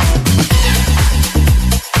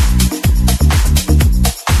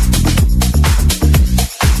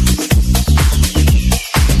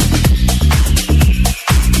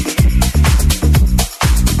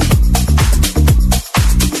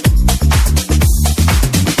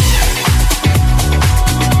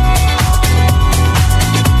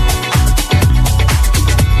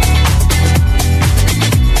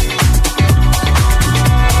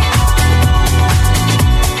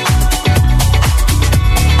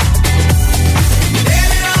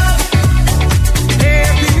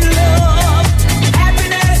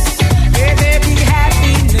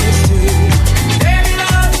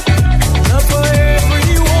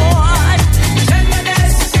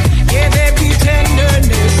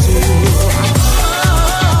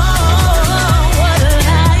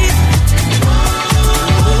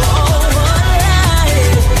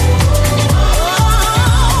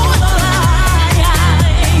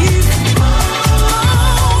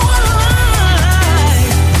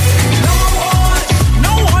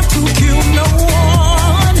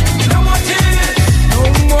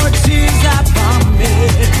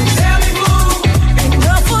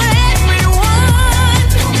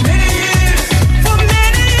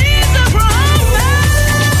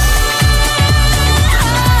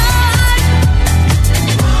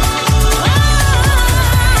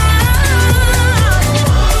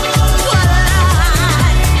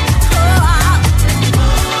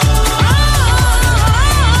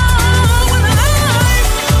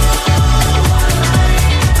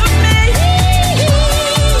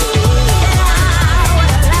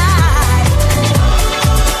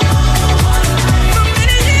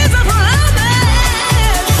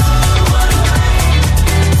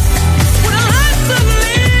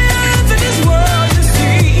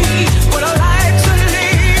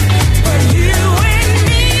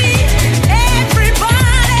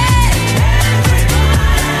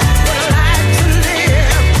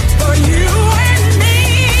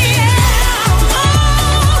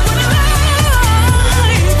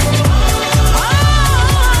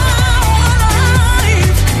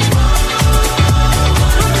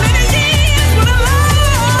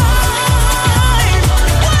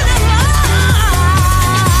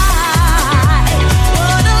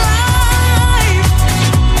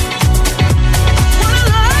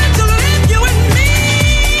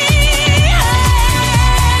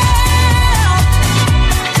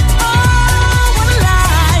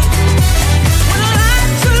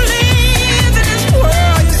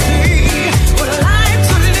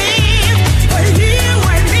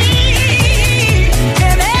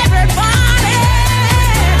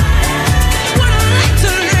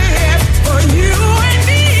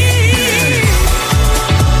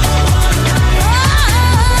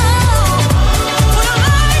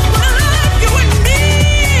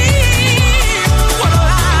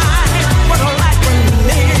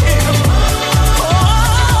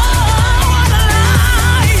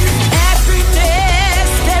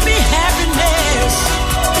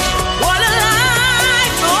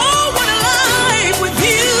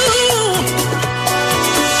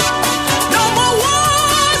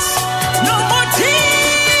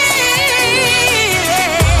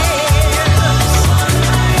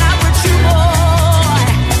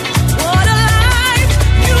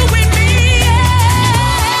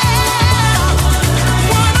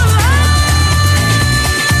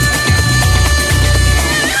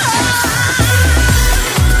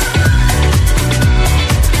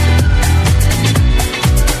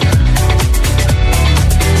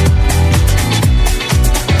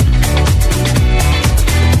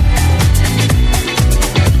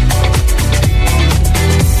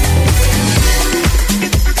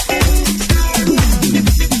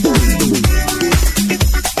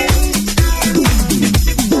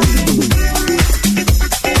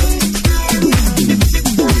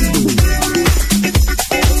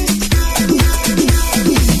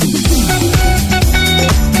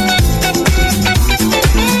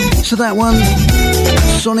 that one,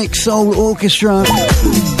 Sonic Soul Orchestra,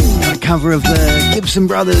 a cover of the Gibson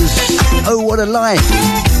Brothers, Oh What a Life.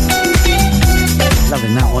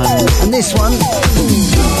 Loving that one. And this one,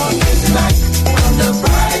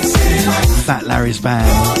 Fat Larry's Band,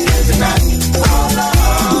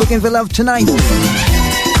 Looking for Love Tonight.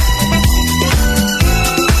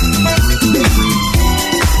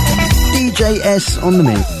 DJ S on the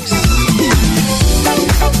mix.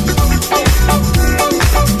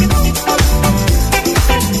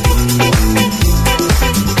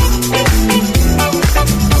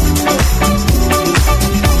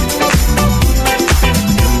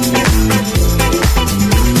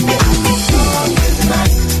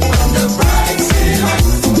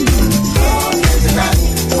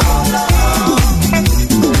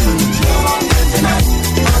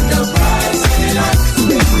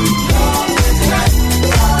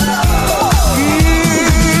 Tonight,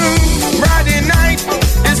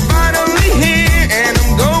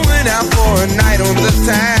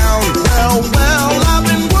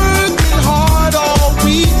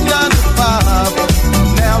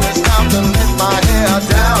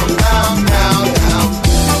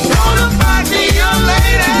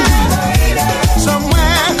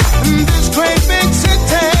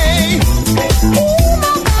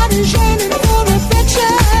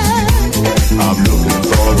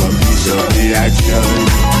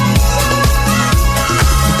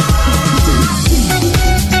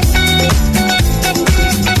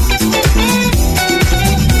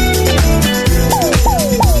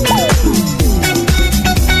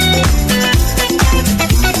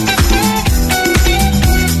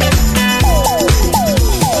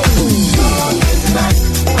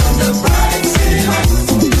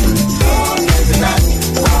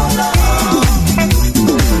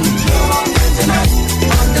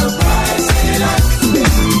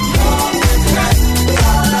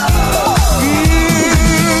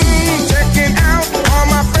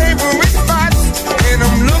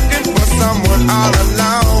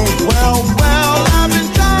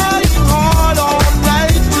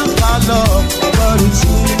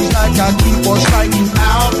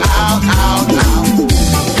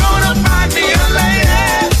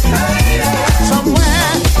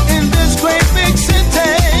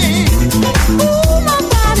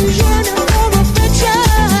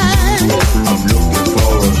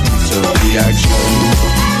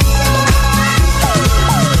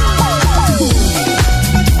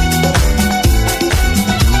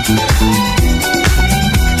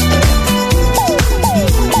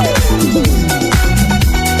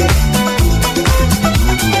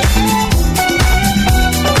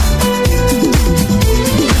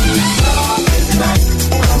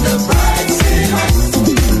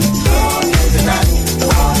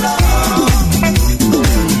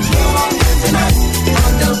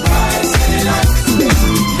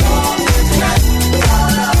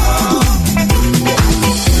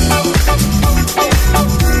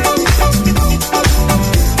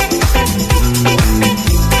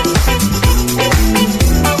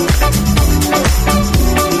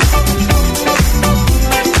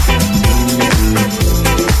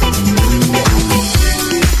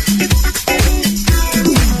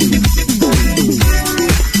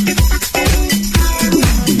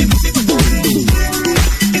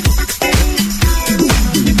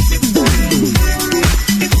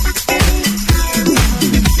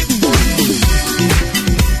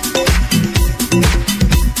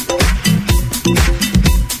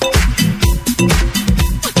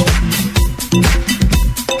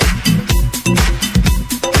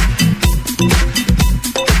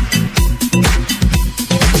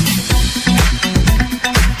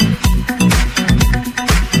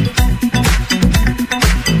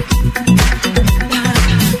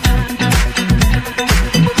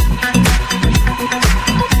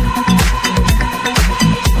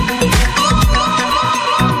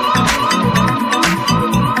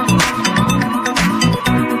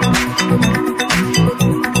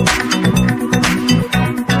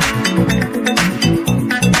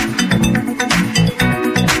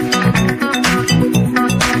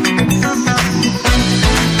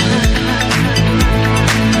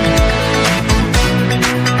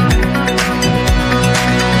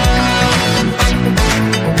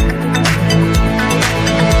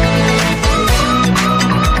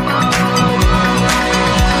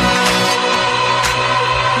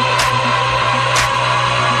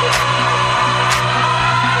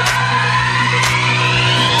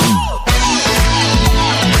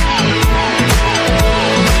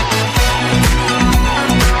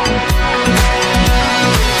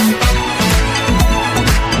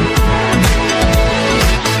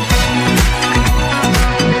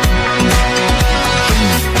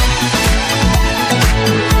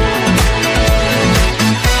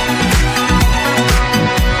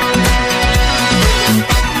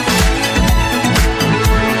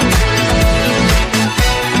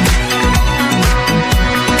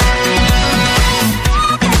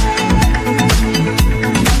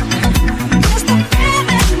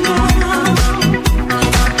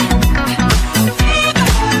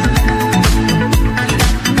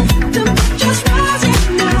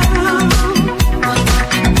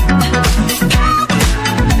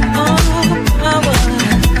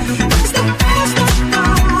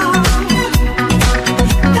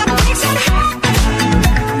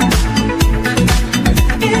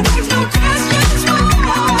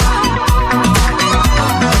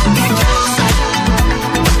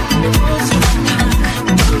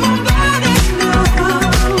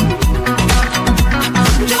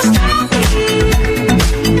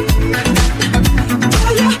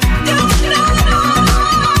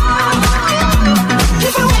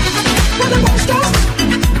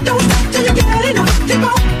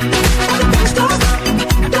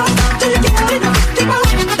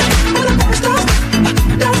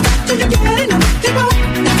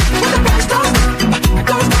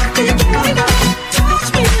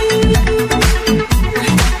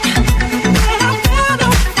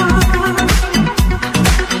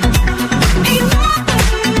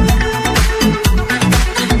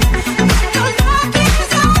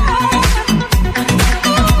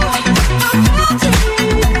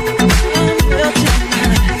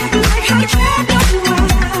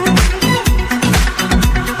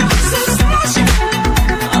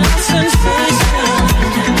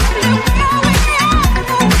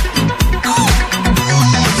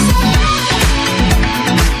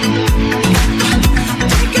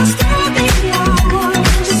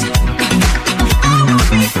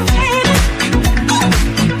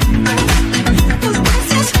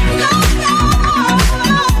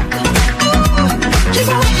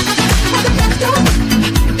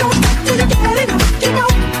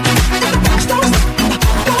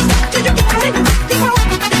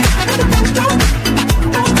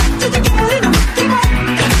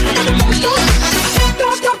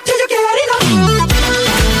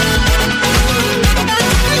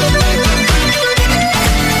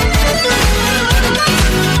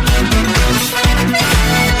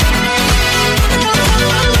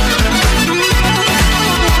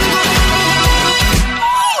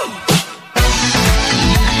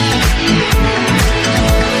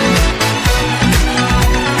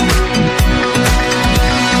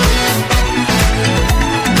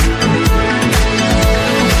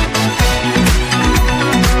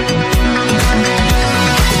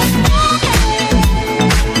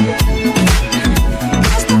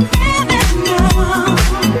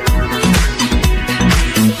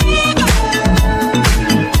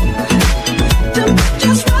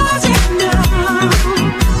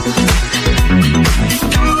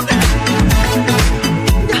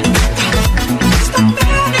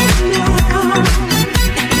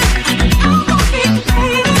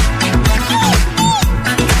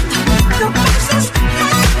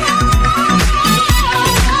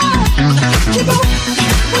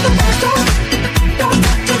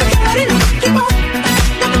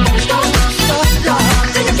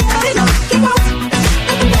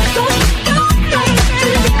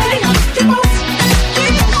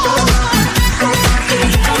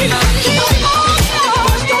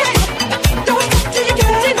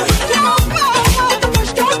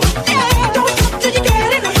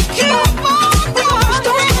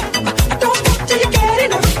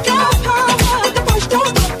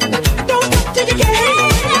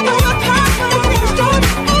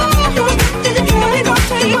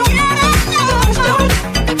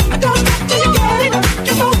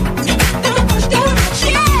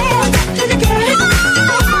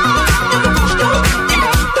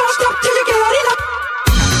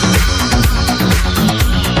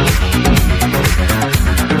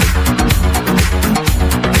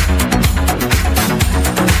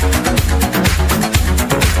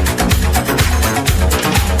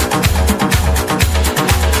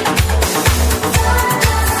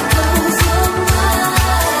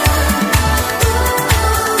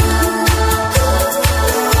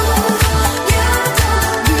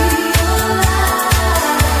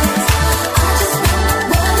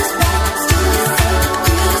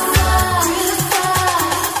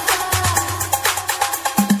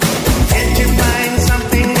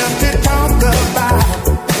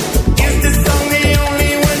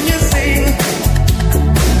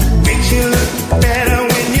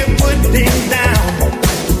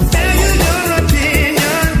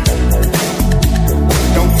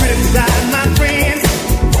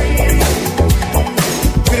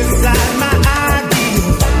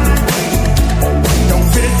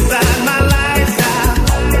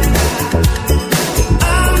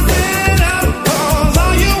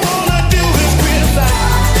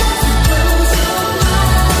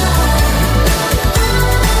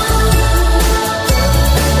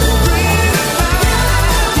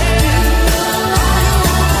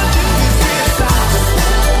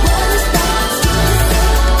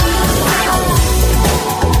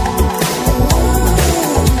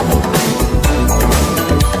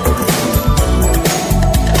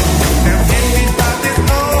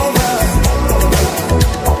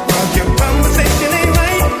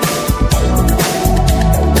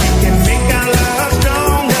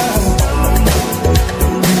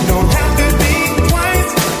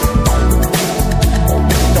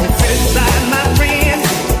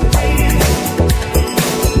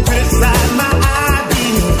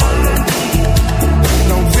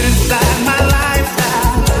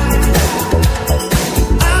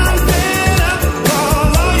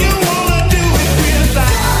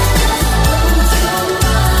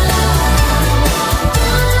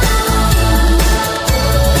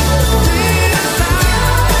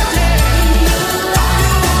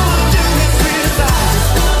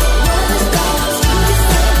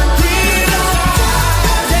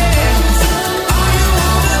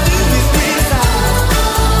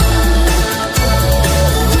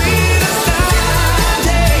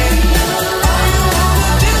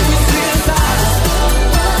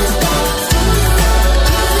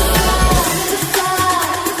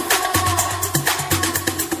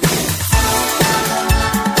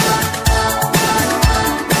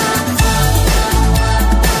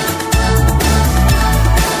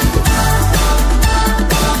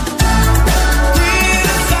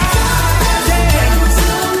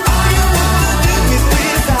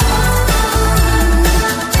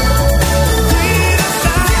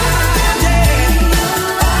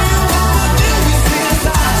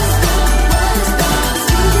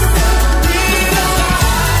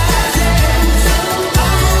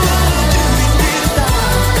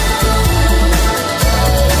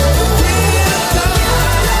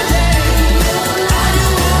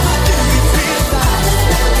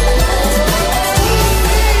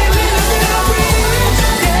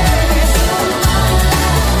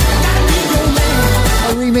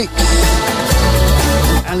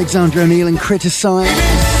 Alexandra O'Neal and Criticise,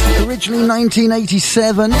 originally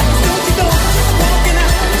 1987.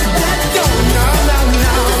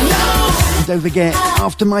 And don't forget,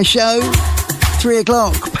 after my show, 3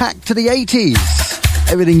 o'clock, packed to the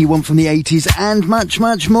 80s. Everything you want from the 80s and much,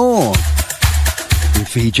 much more. With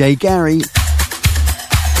VJ Gary.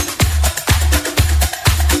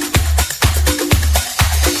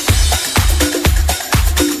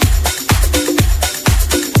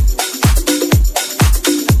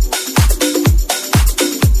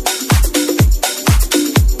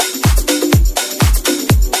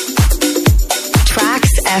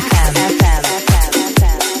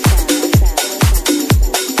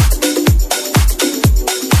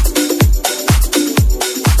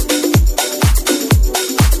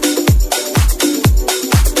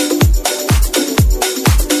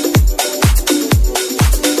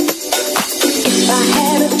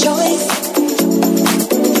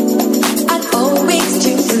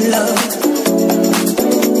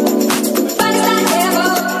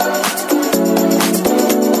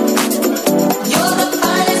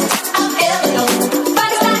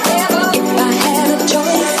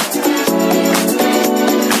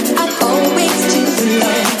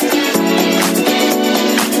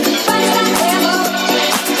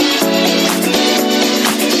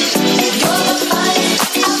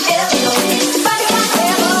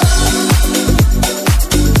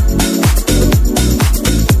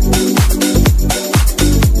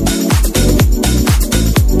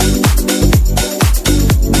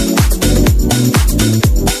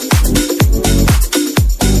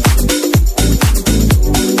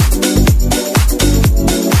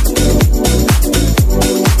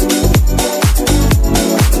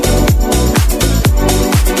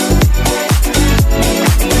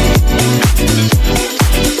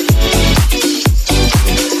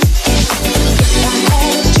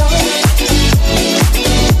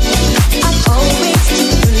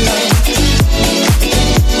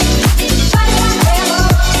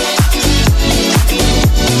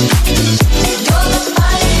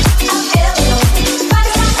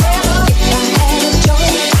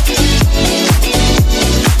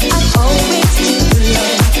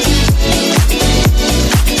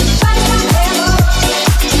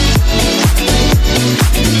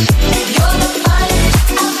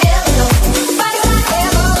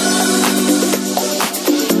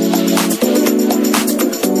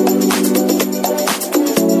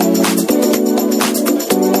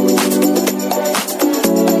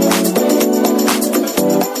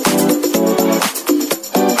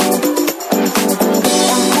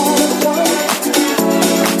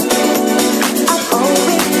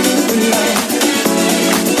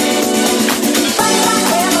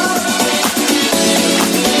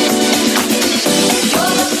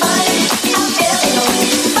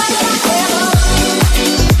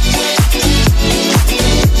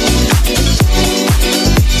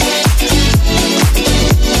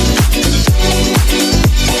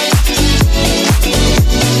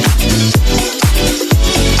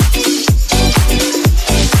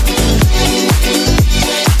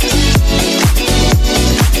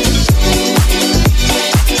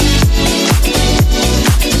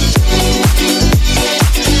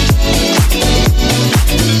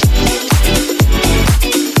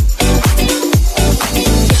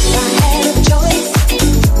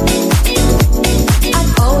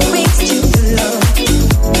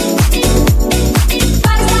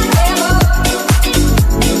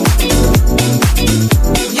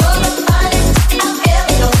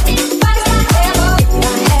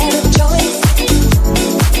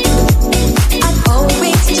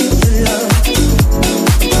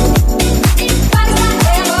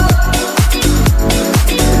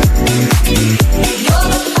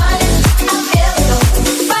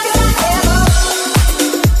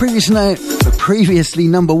 This note, previously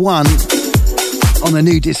number 1 on the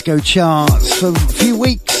new disco charts for a few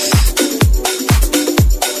weeks.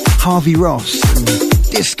 Harvey Ross and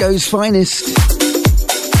Disco's Finest.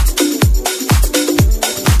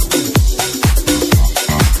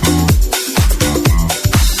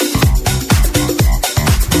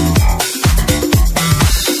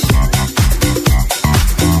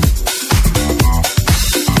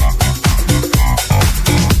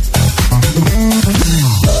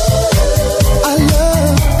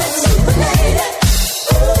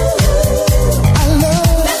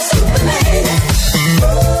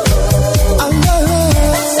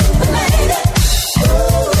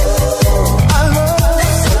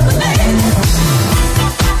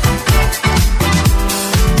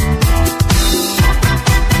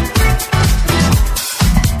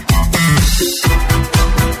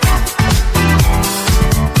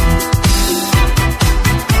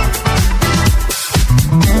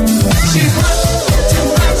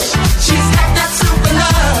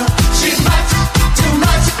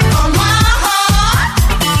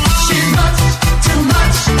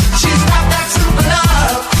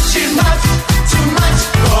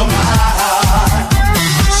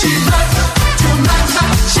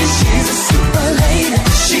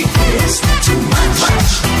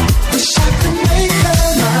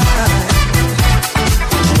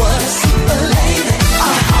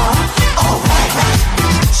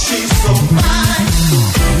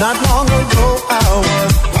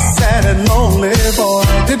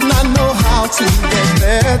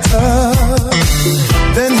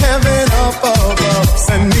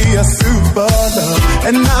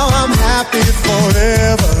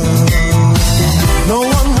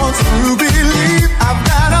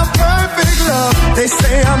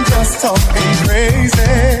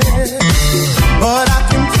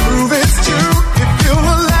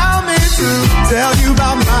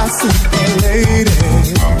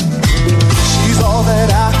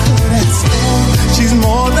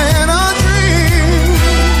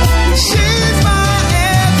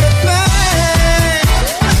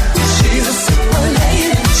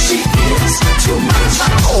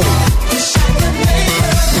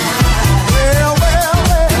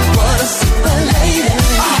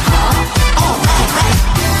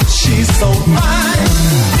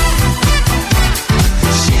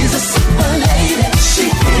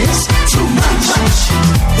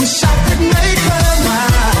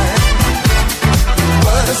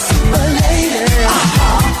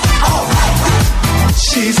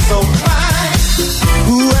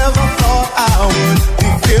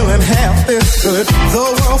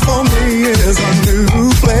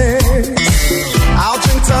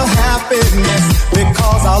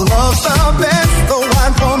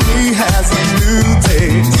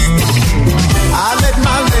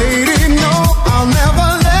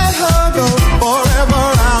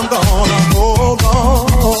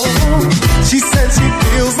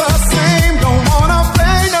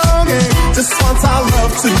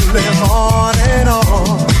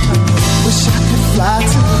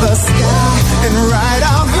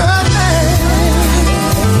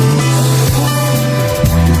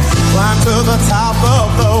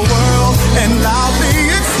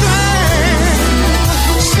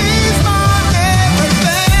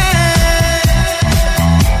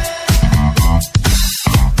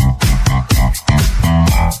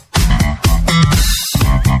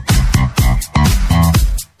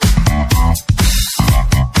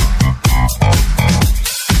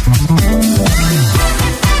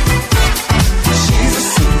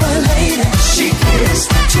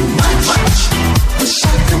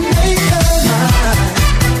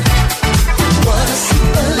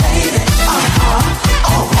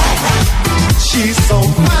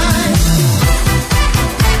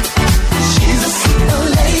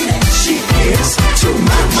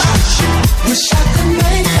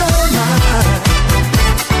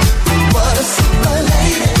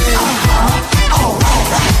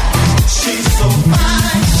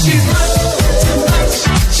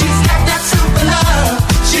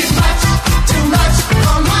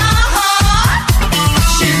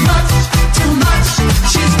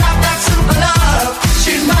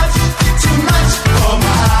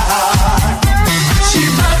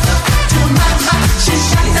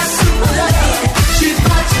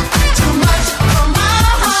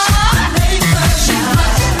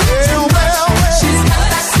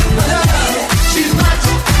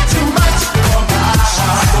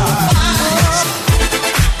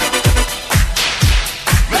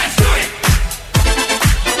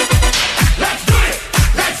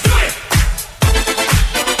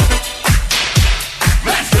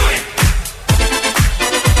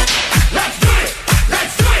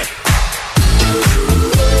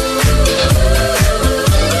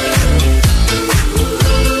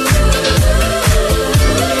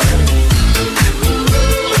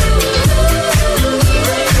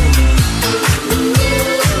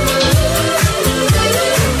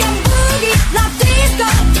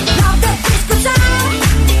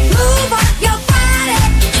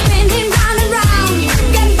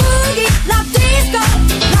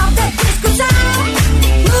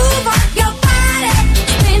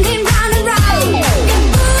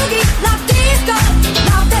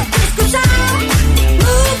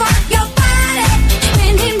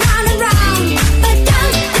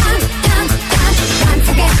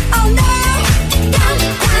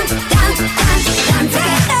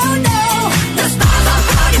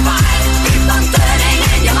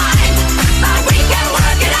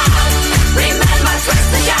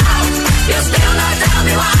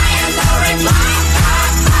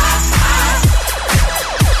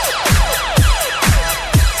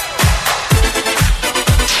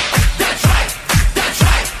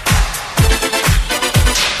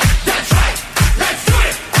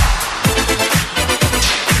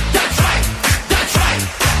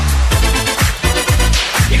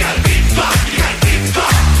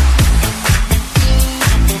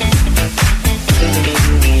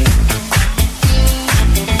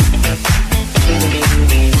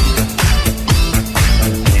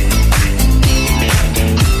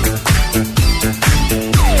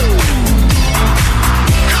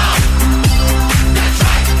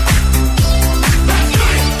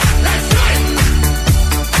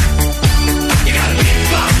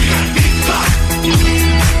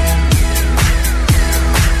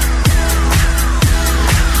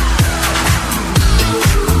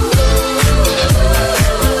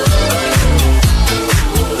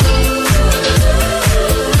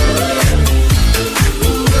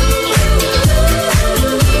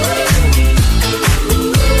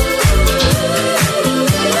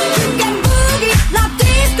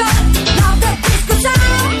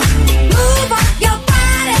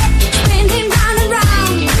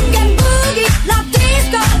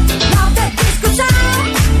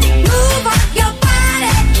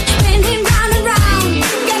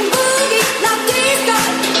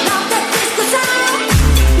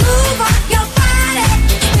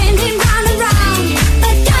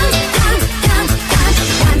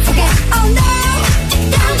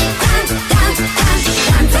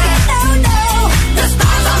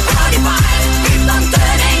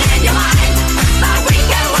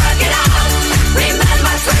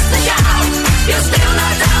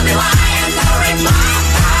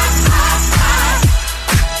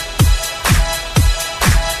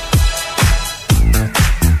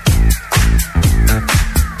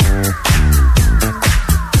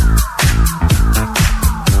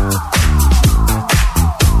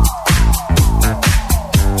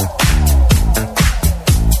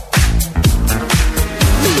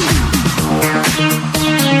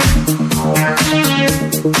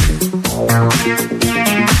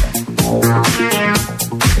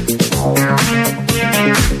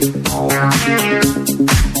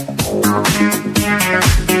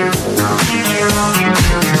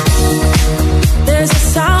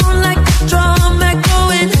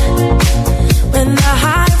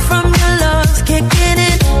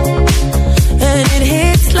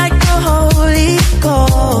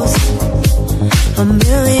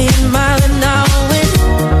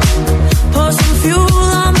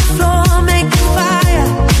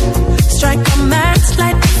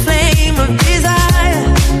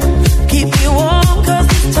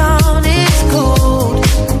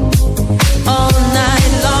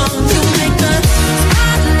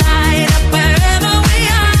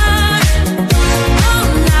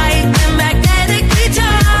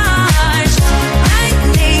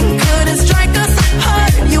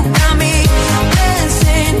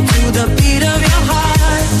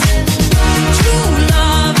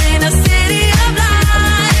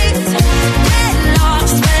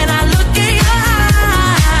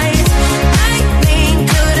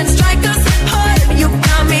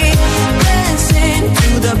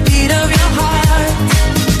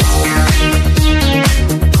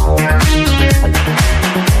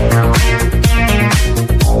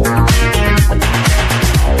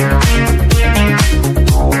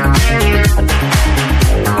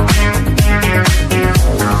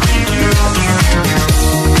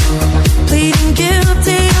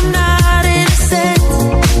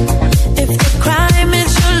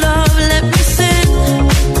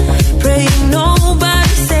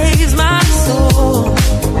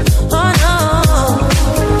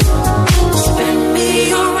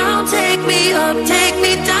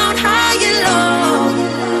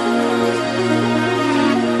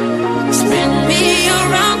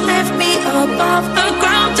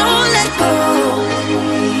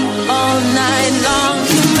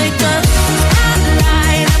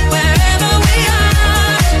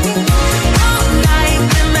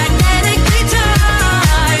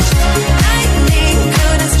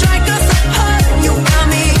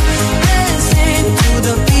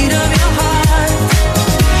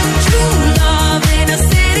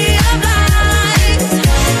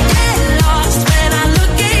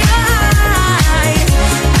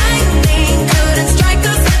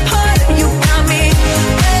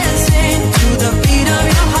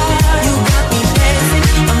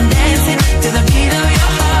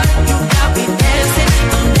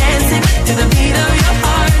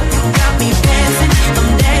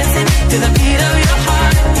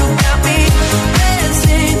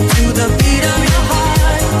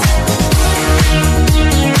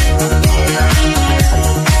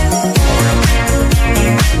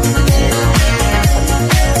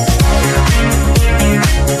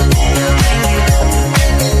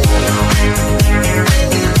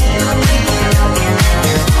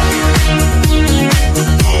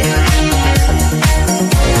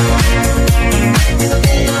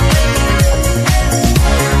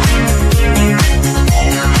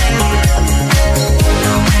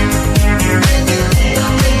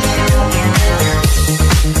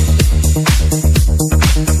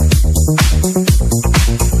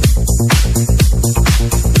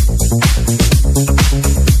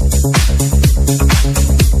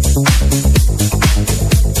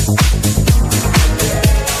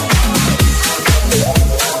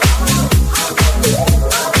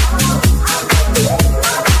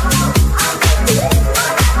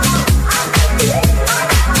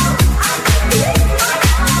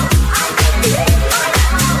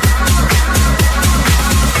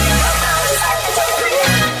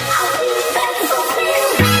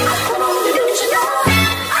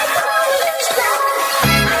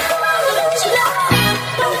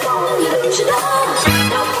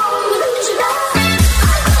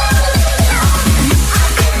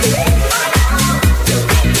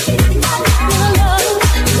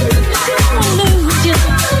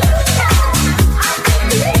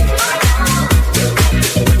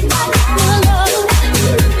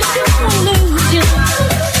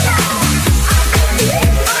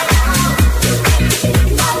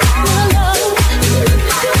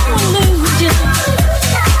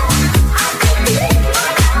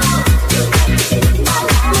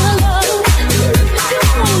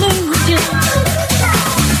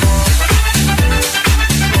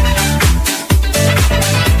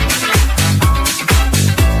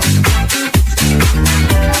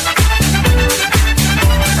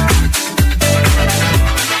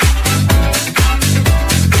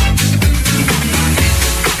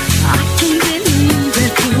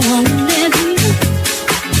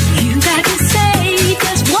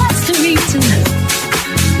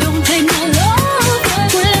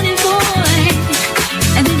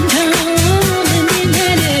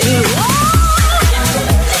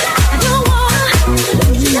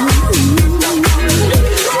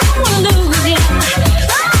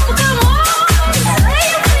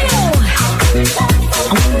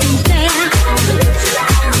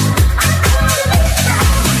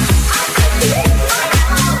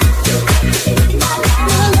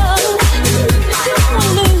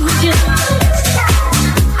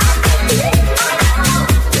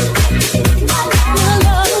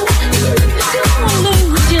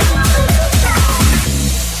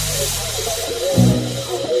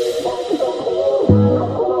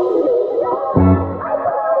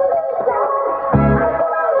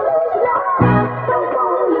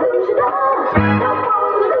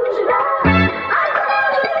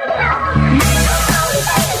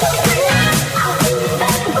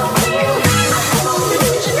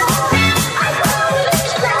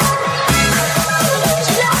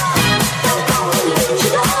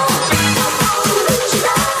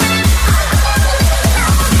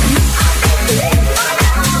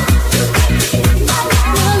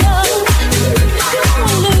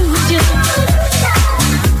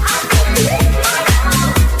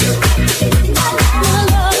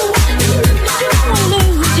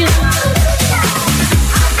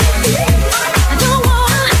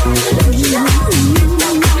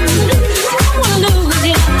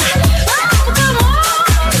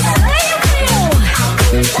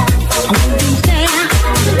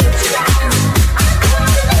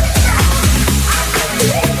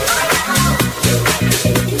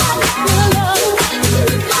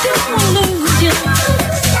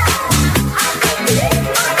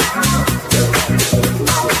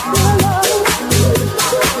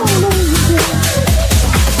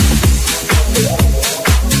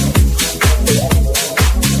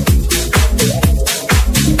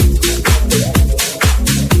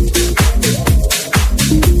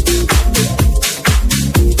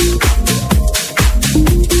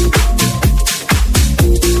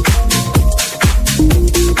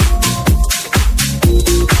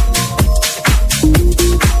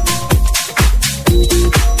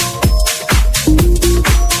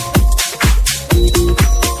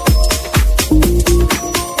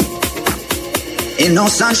 Ain't no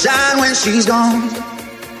sunshine when she's gone.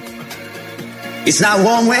 It's not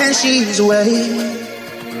warm when she's away.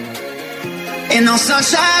 Ain't no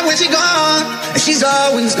sunshine when she's gone. And she's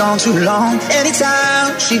always gone too long.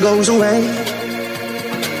 Anytime she goes away.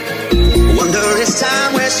 Wonder it's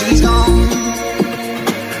time where she's gone.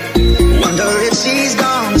 Wonder if she's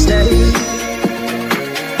gonna stay.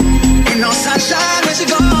 Ain't no sunshine when she's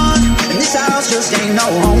gone. And this house just ain't no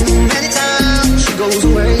home. Anytime she goes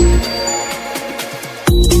away.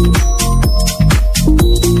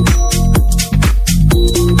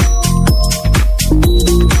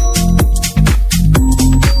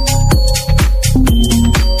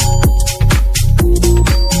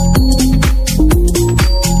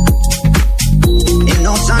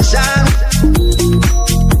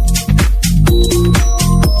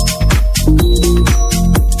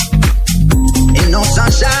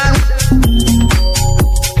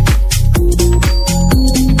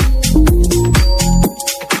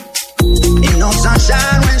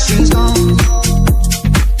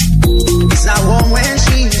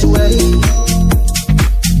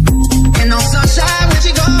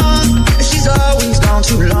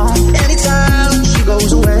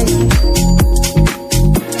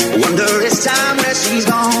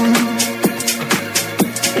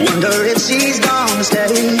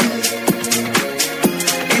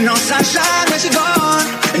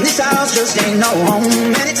 just ain't no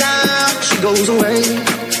home anytime she goes away.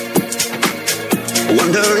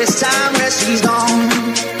 Wonder this time where she's gone.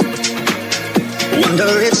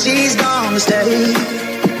 Wonder if she's gonna stay.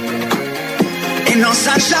 Ain't no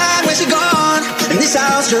sunshine when she's gone, and this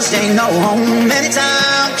house just ain't no home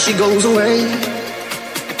anytime she goes away.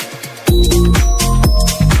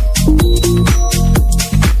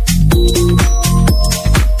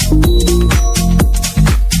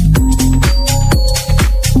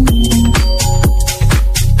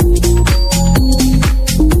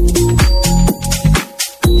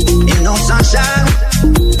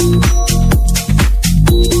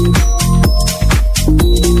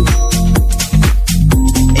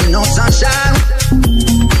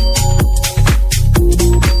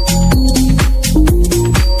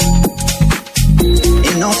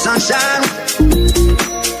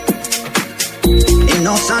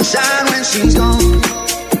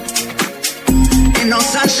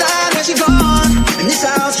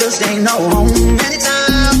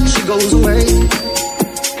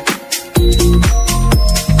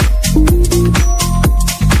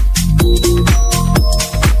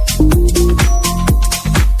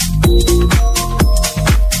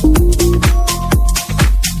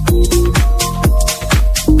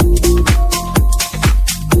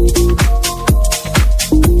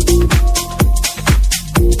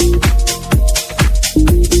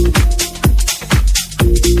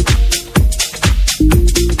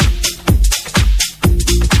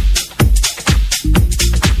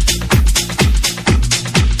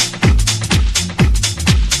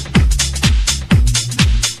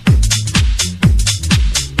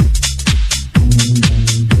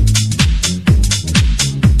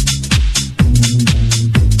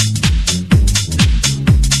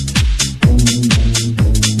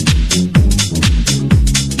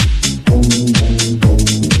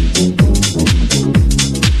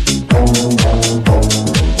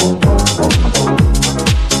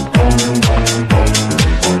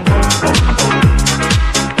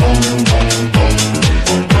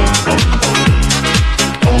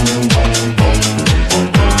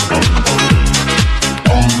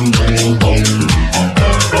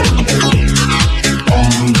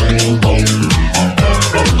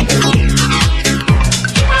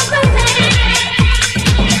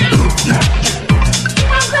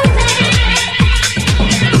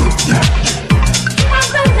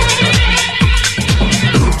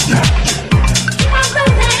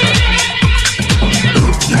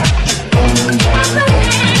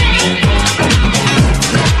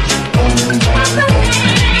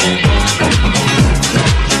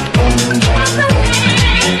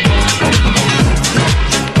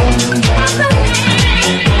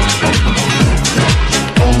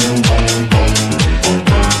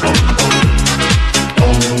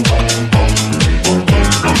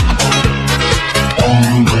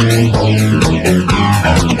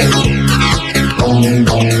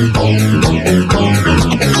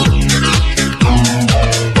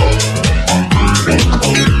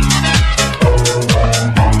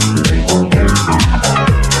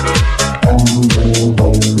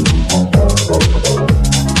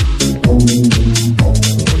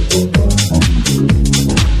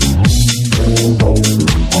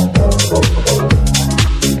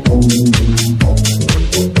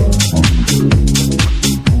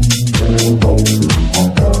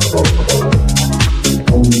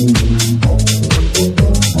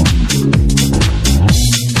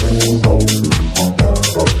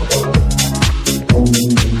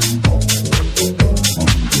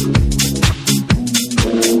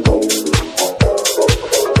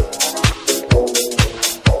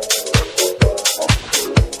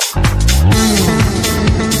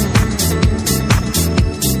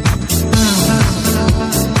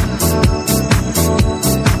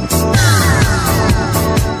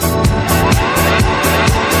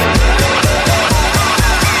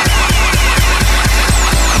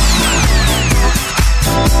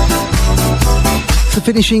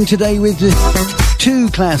 Finishing today with two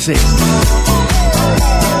classics.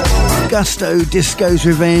 Gusto, Disco's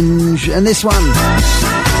Revenge, and this one,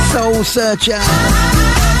 Soul Searcher.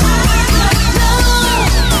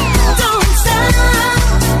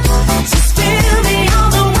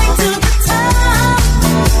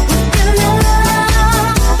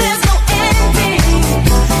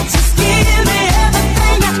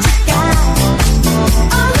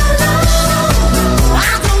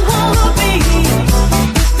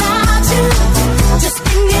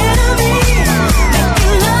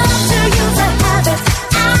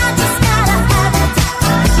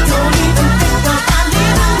 Don't even think about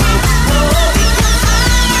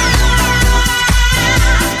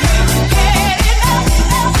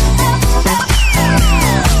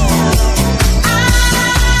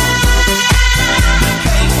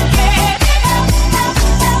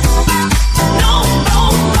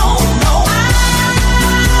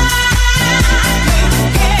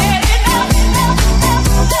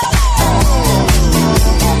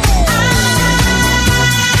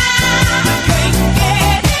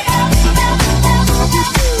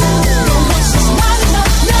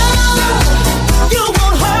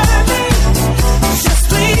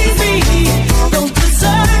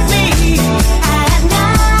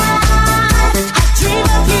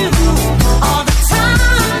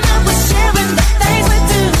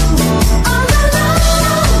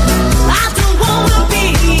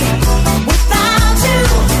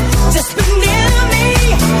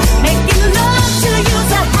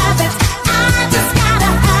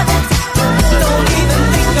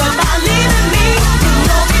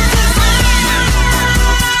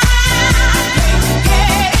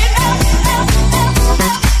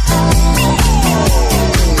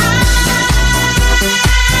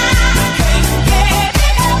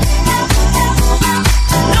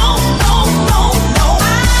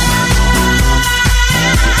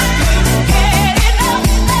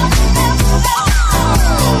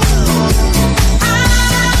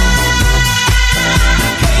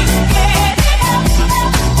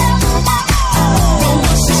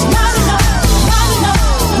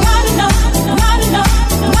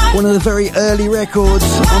of the very early records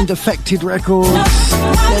on Defected Records.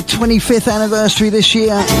 Their 25th anniversary this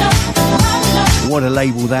year. What a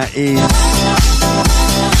label that is.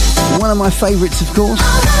 One of my favourites, of course.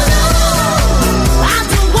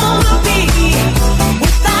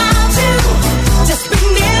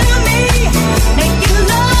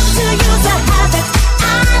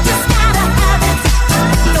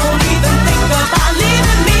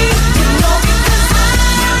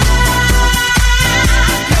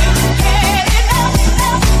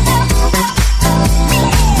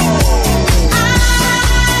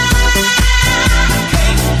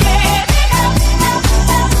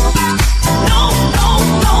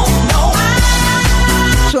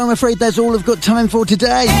 I'm afraid that's all I've got time for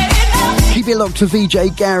today. Keep it locked for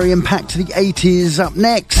VJ Gary and Pack to the 80s up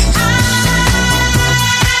next.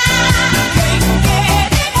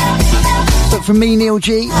 But from me, Neil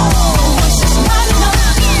G,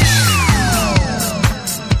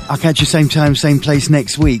 I'll catch you same time, same place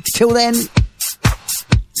next week. Till then,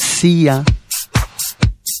 see ya.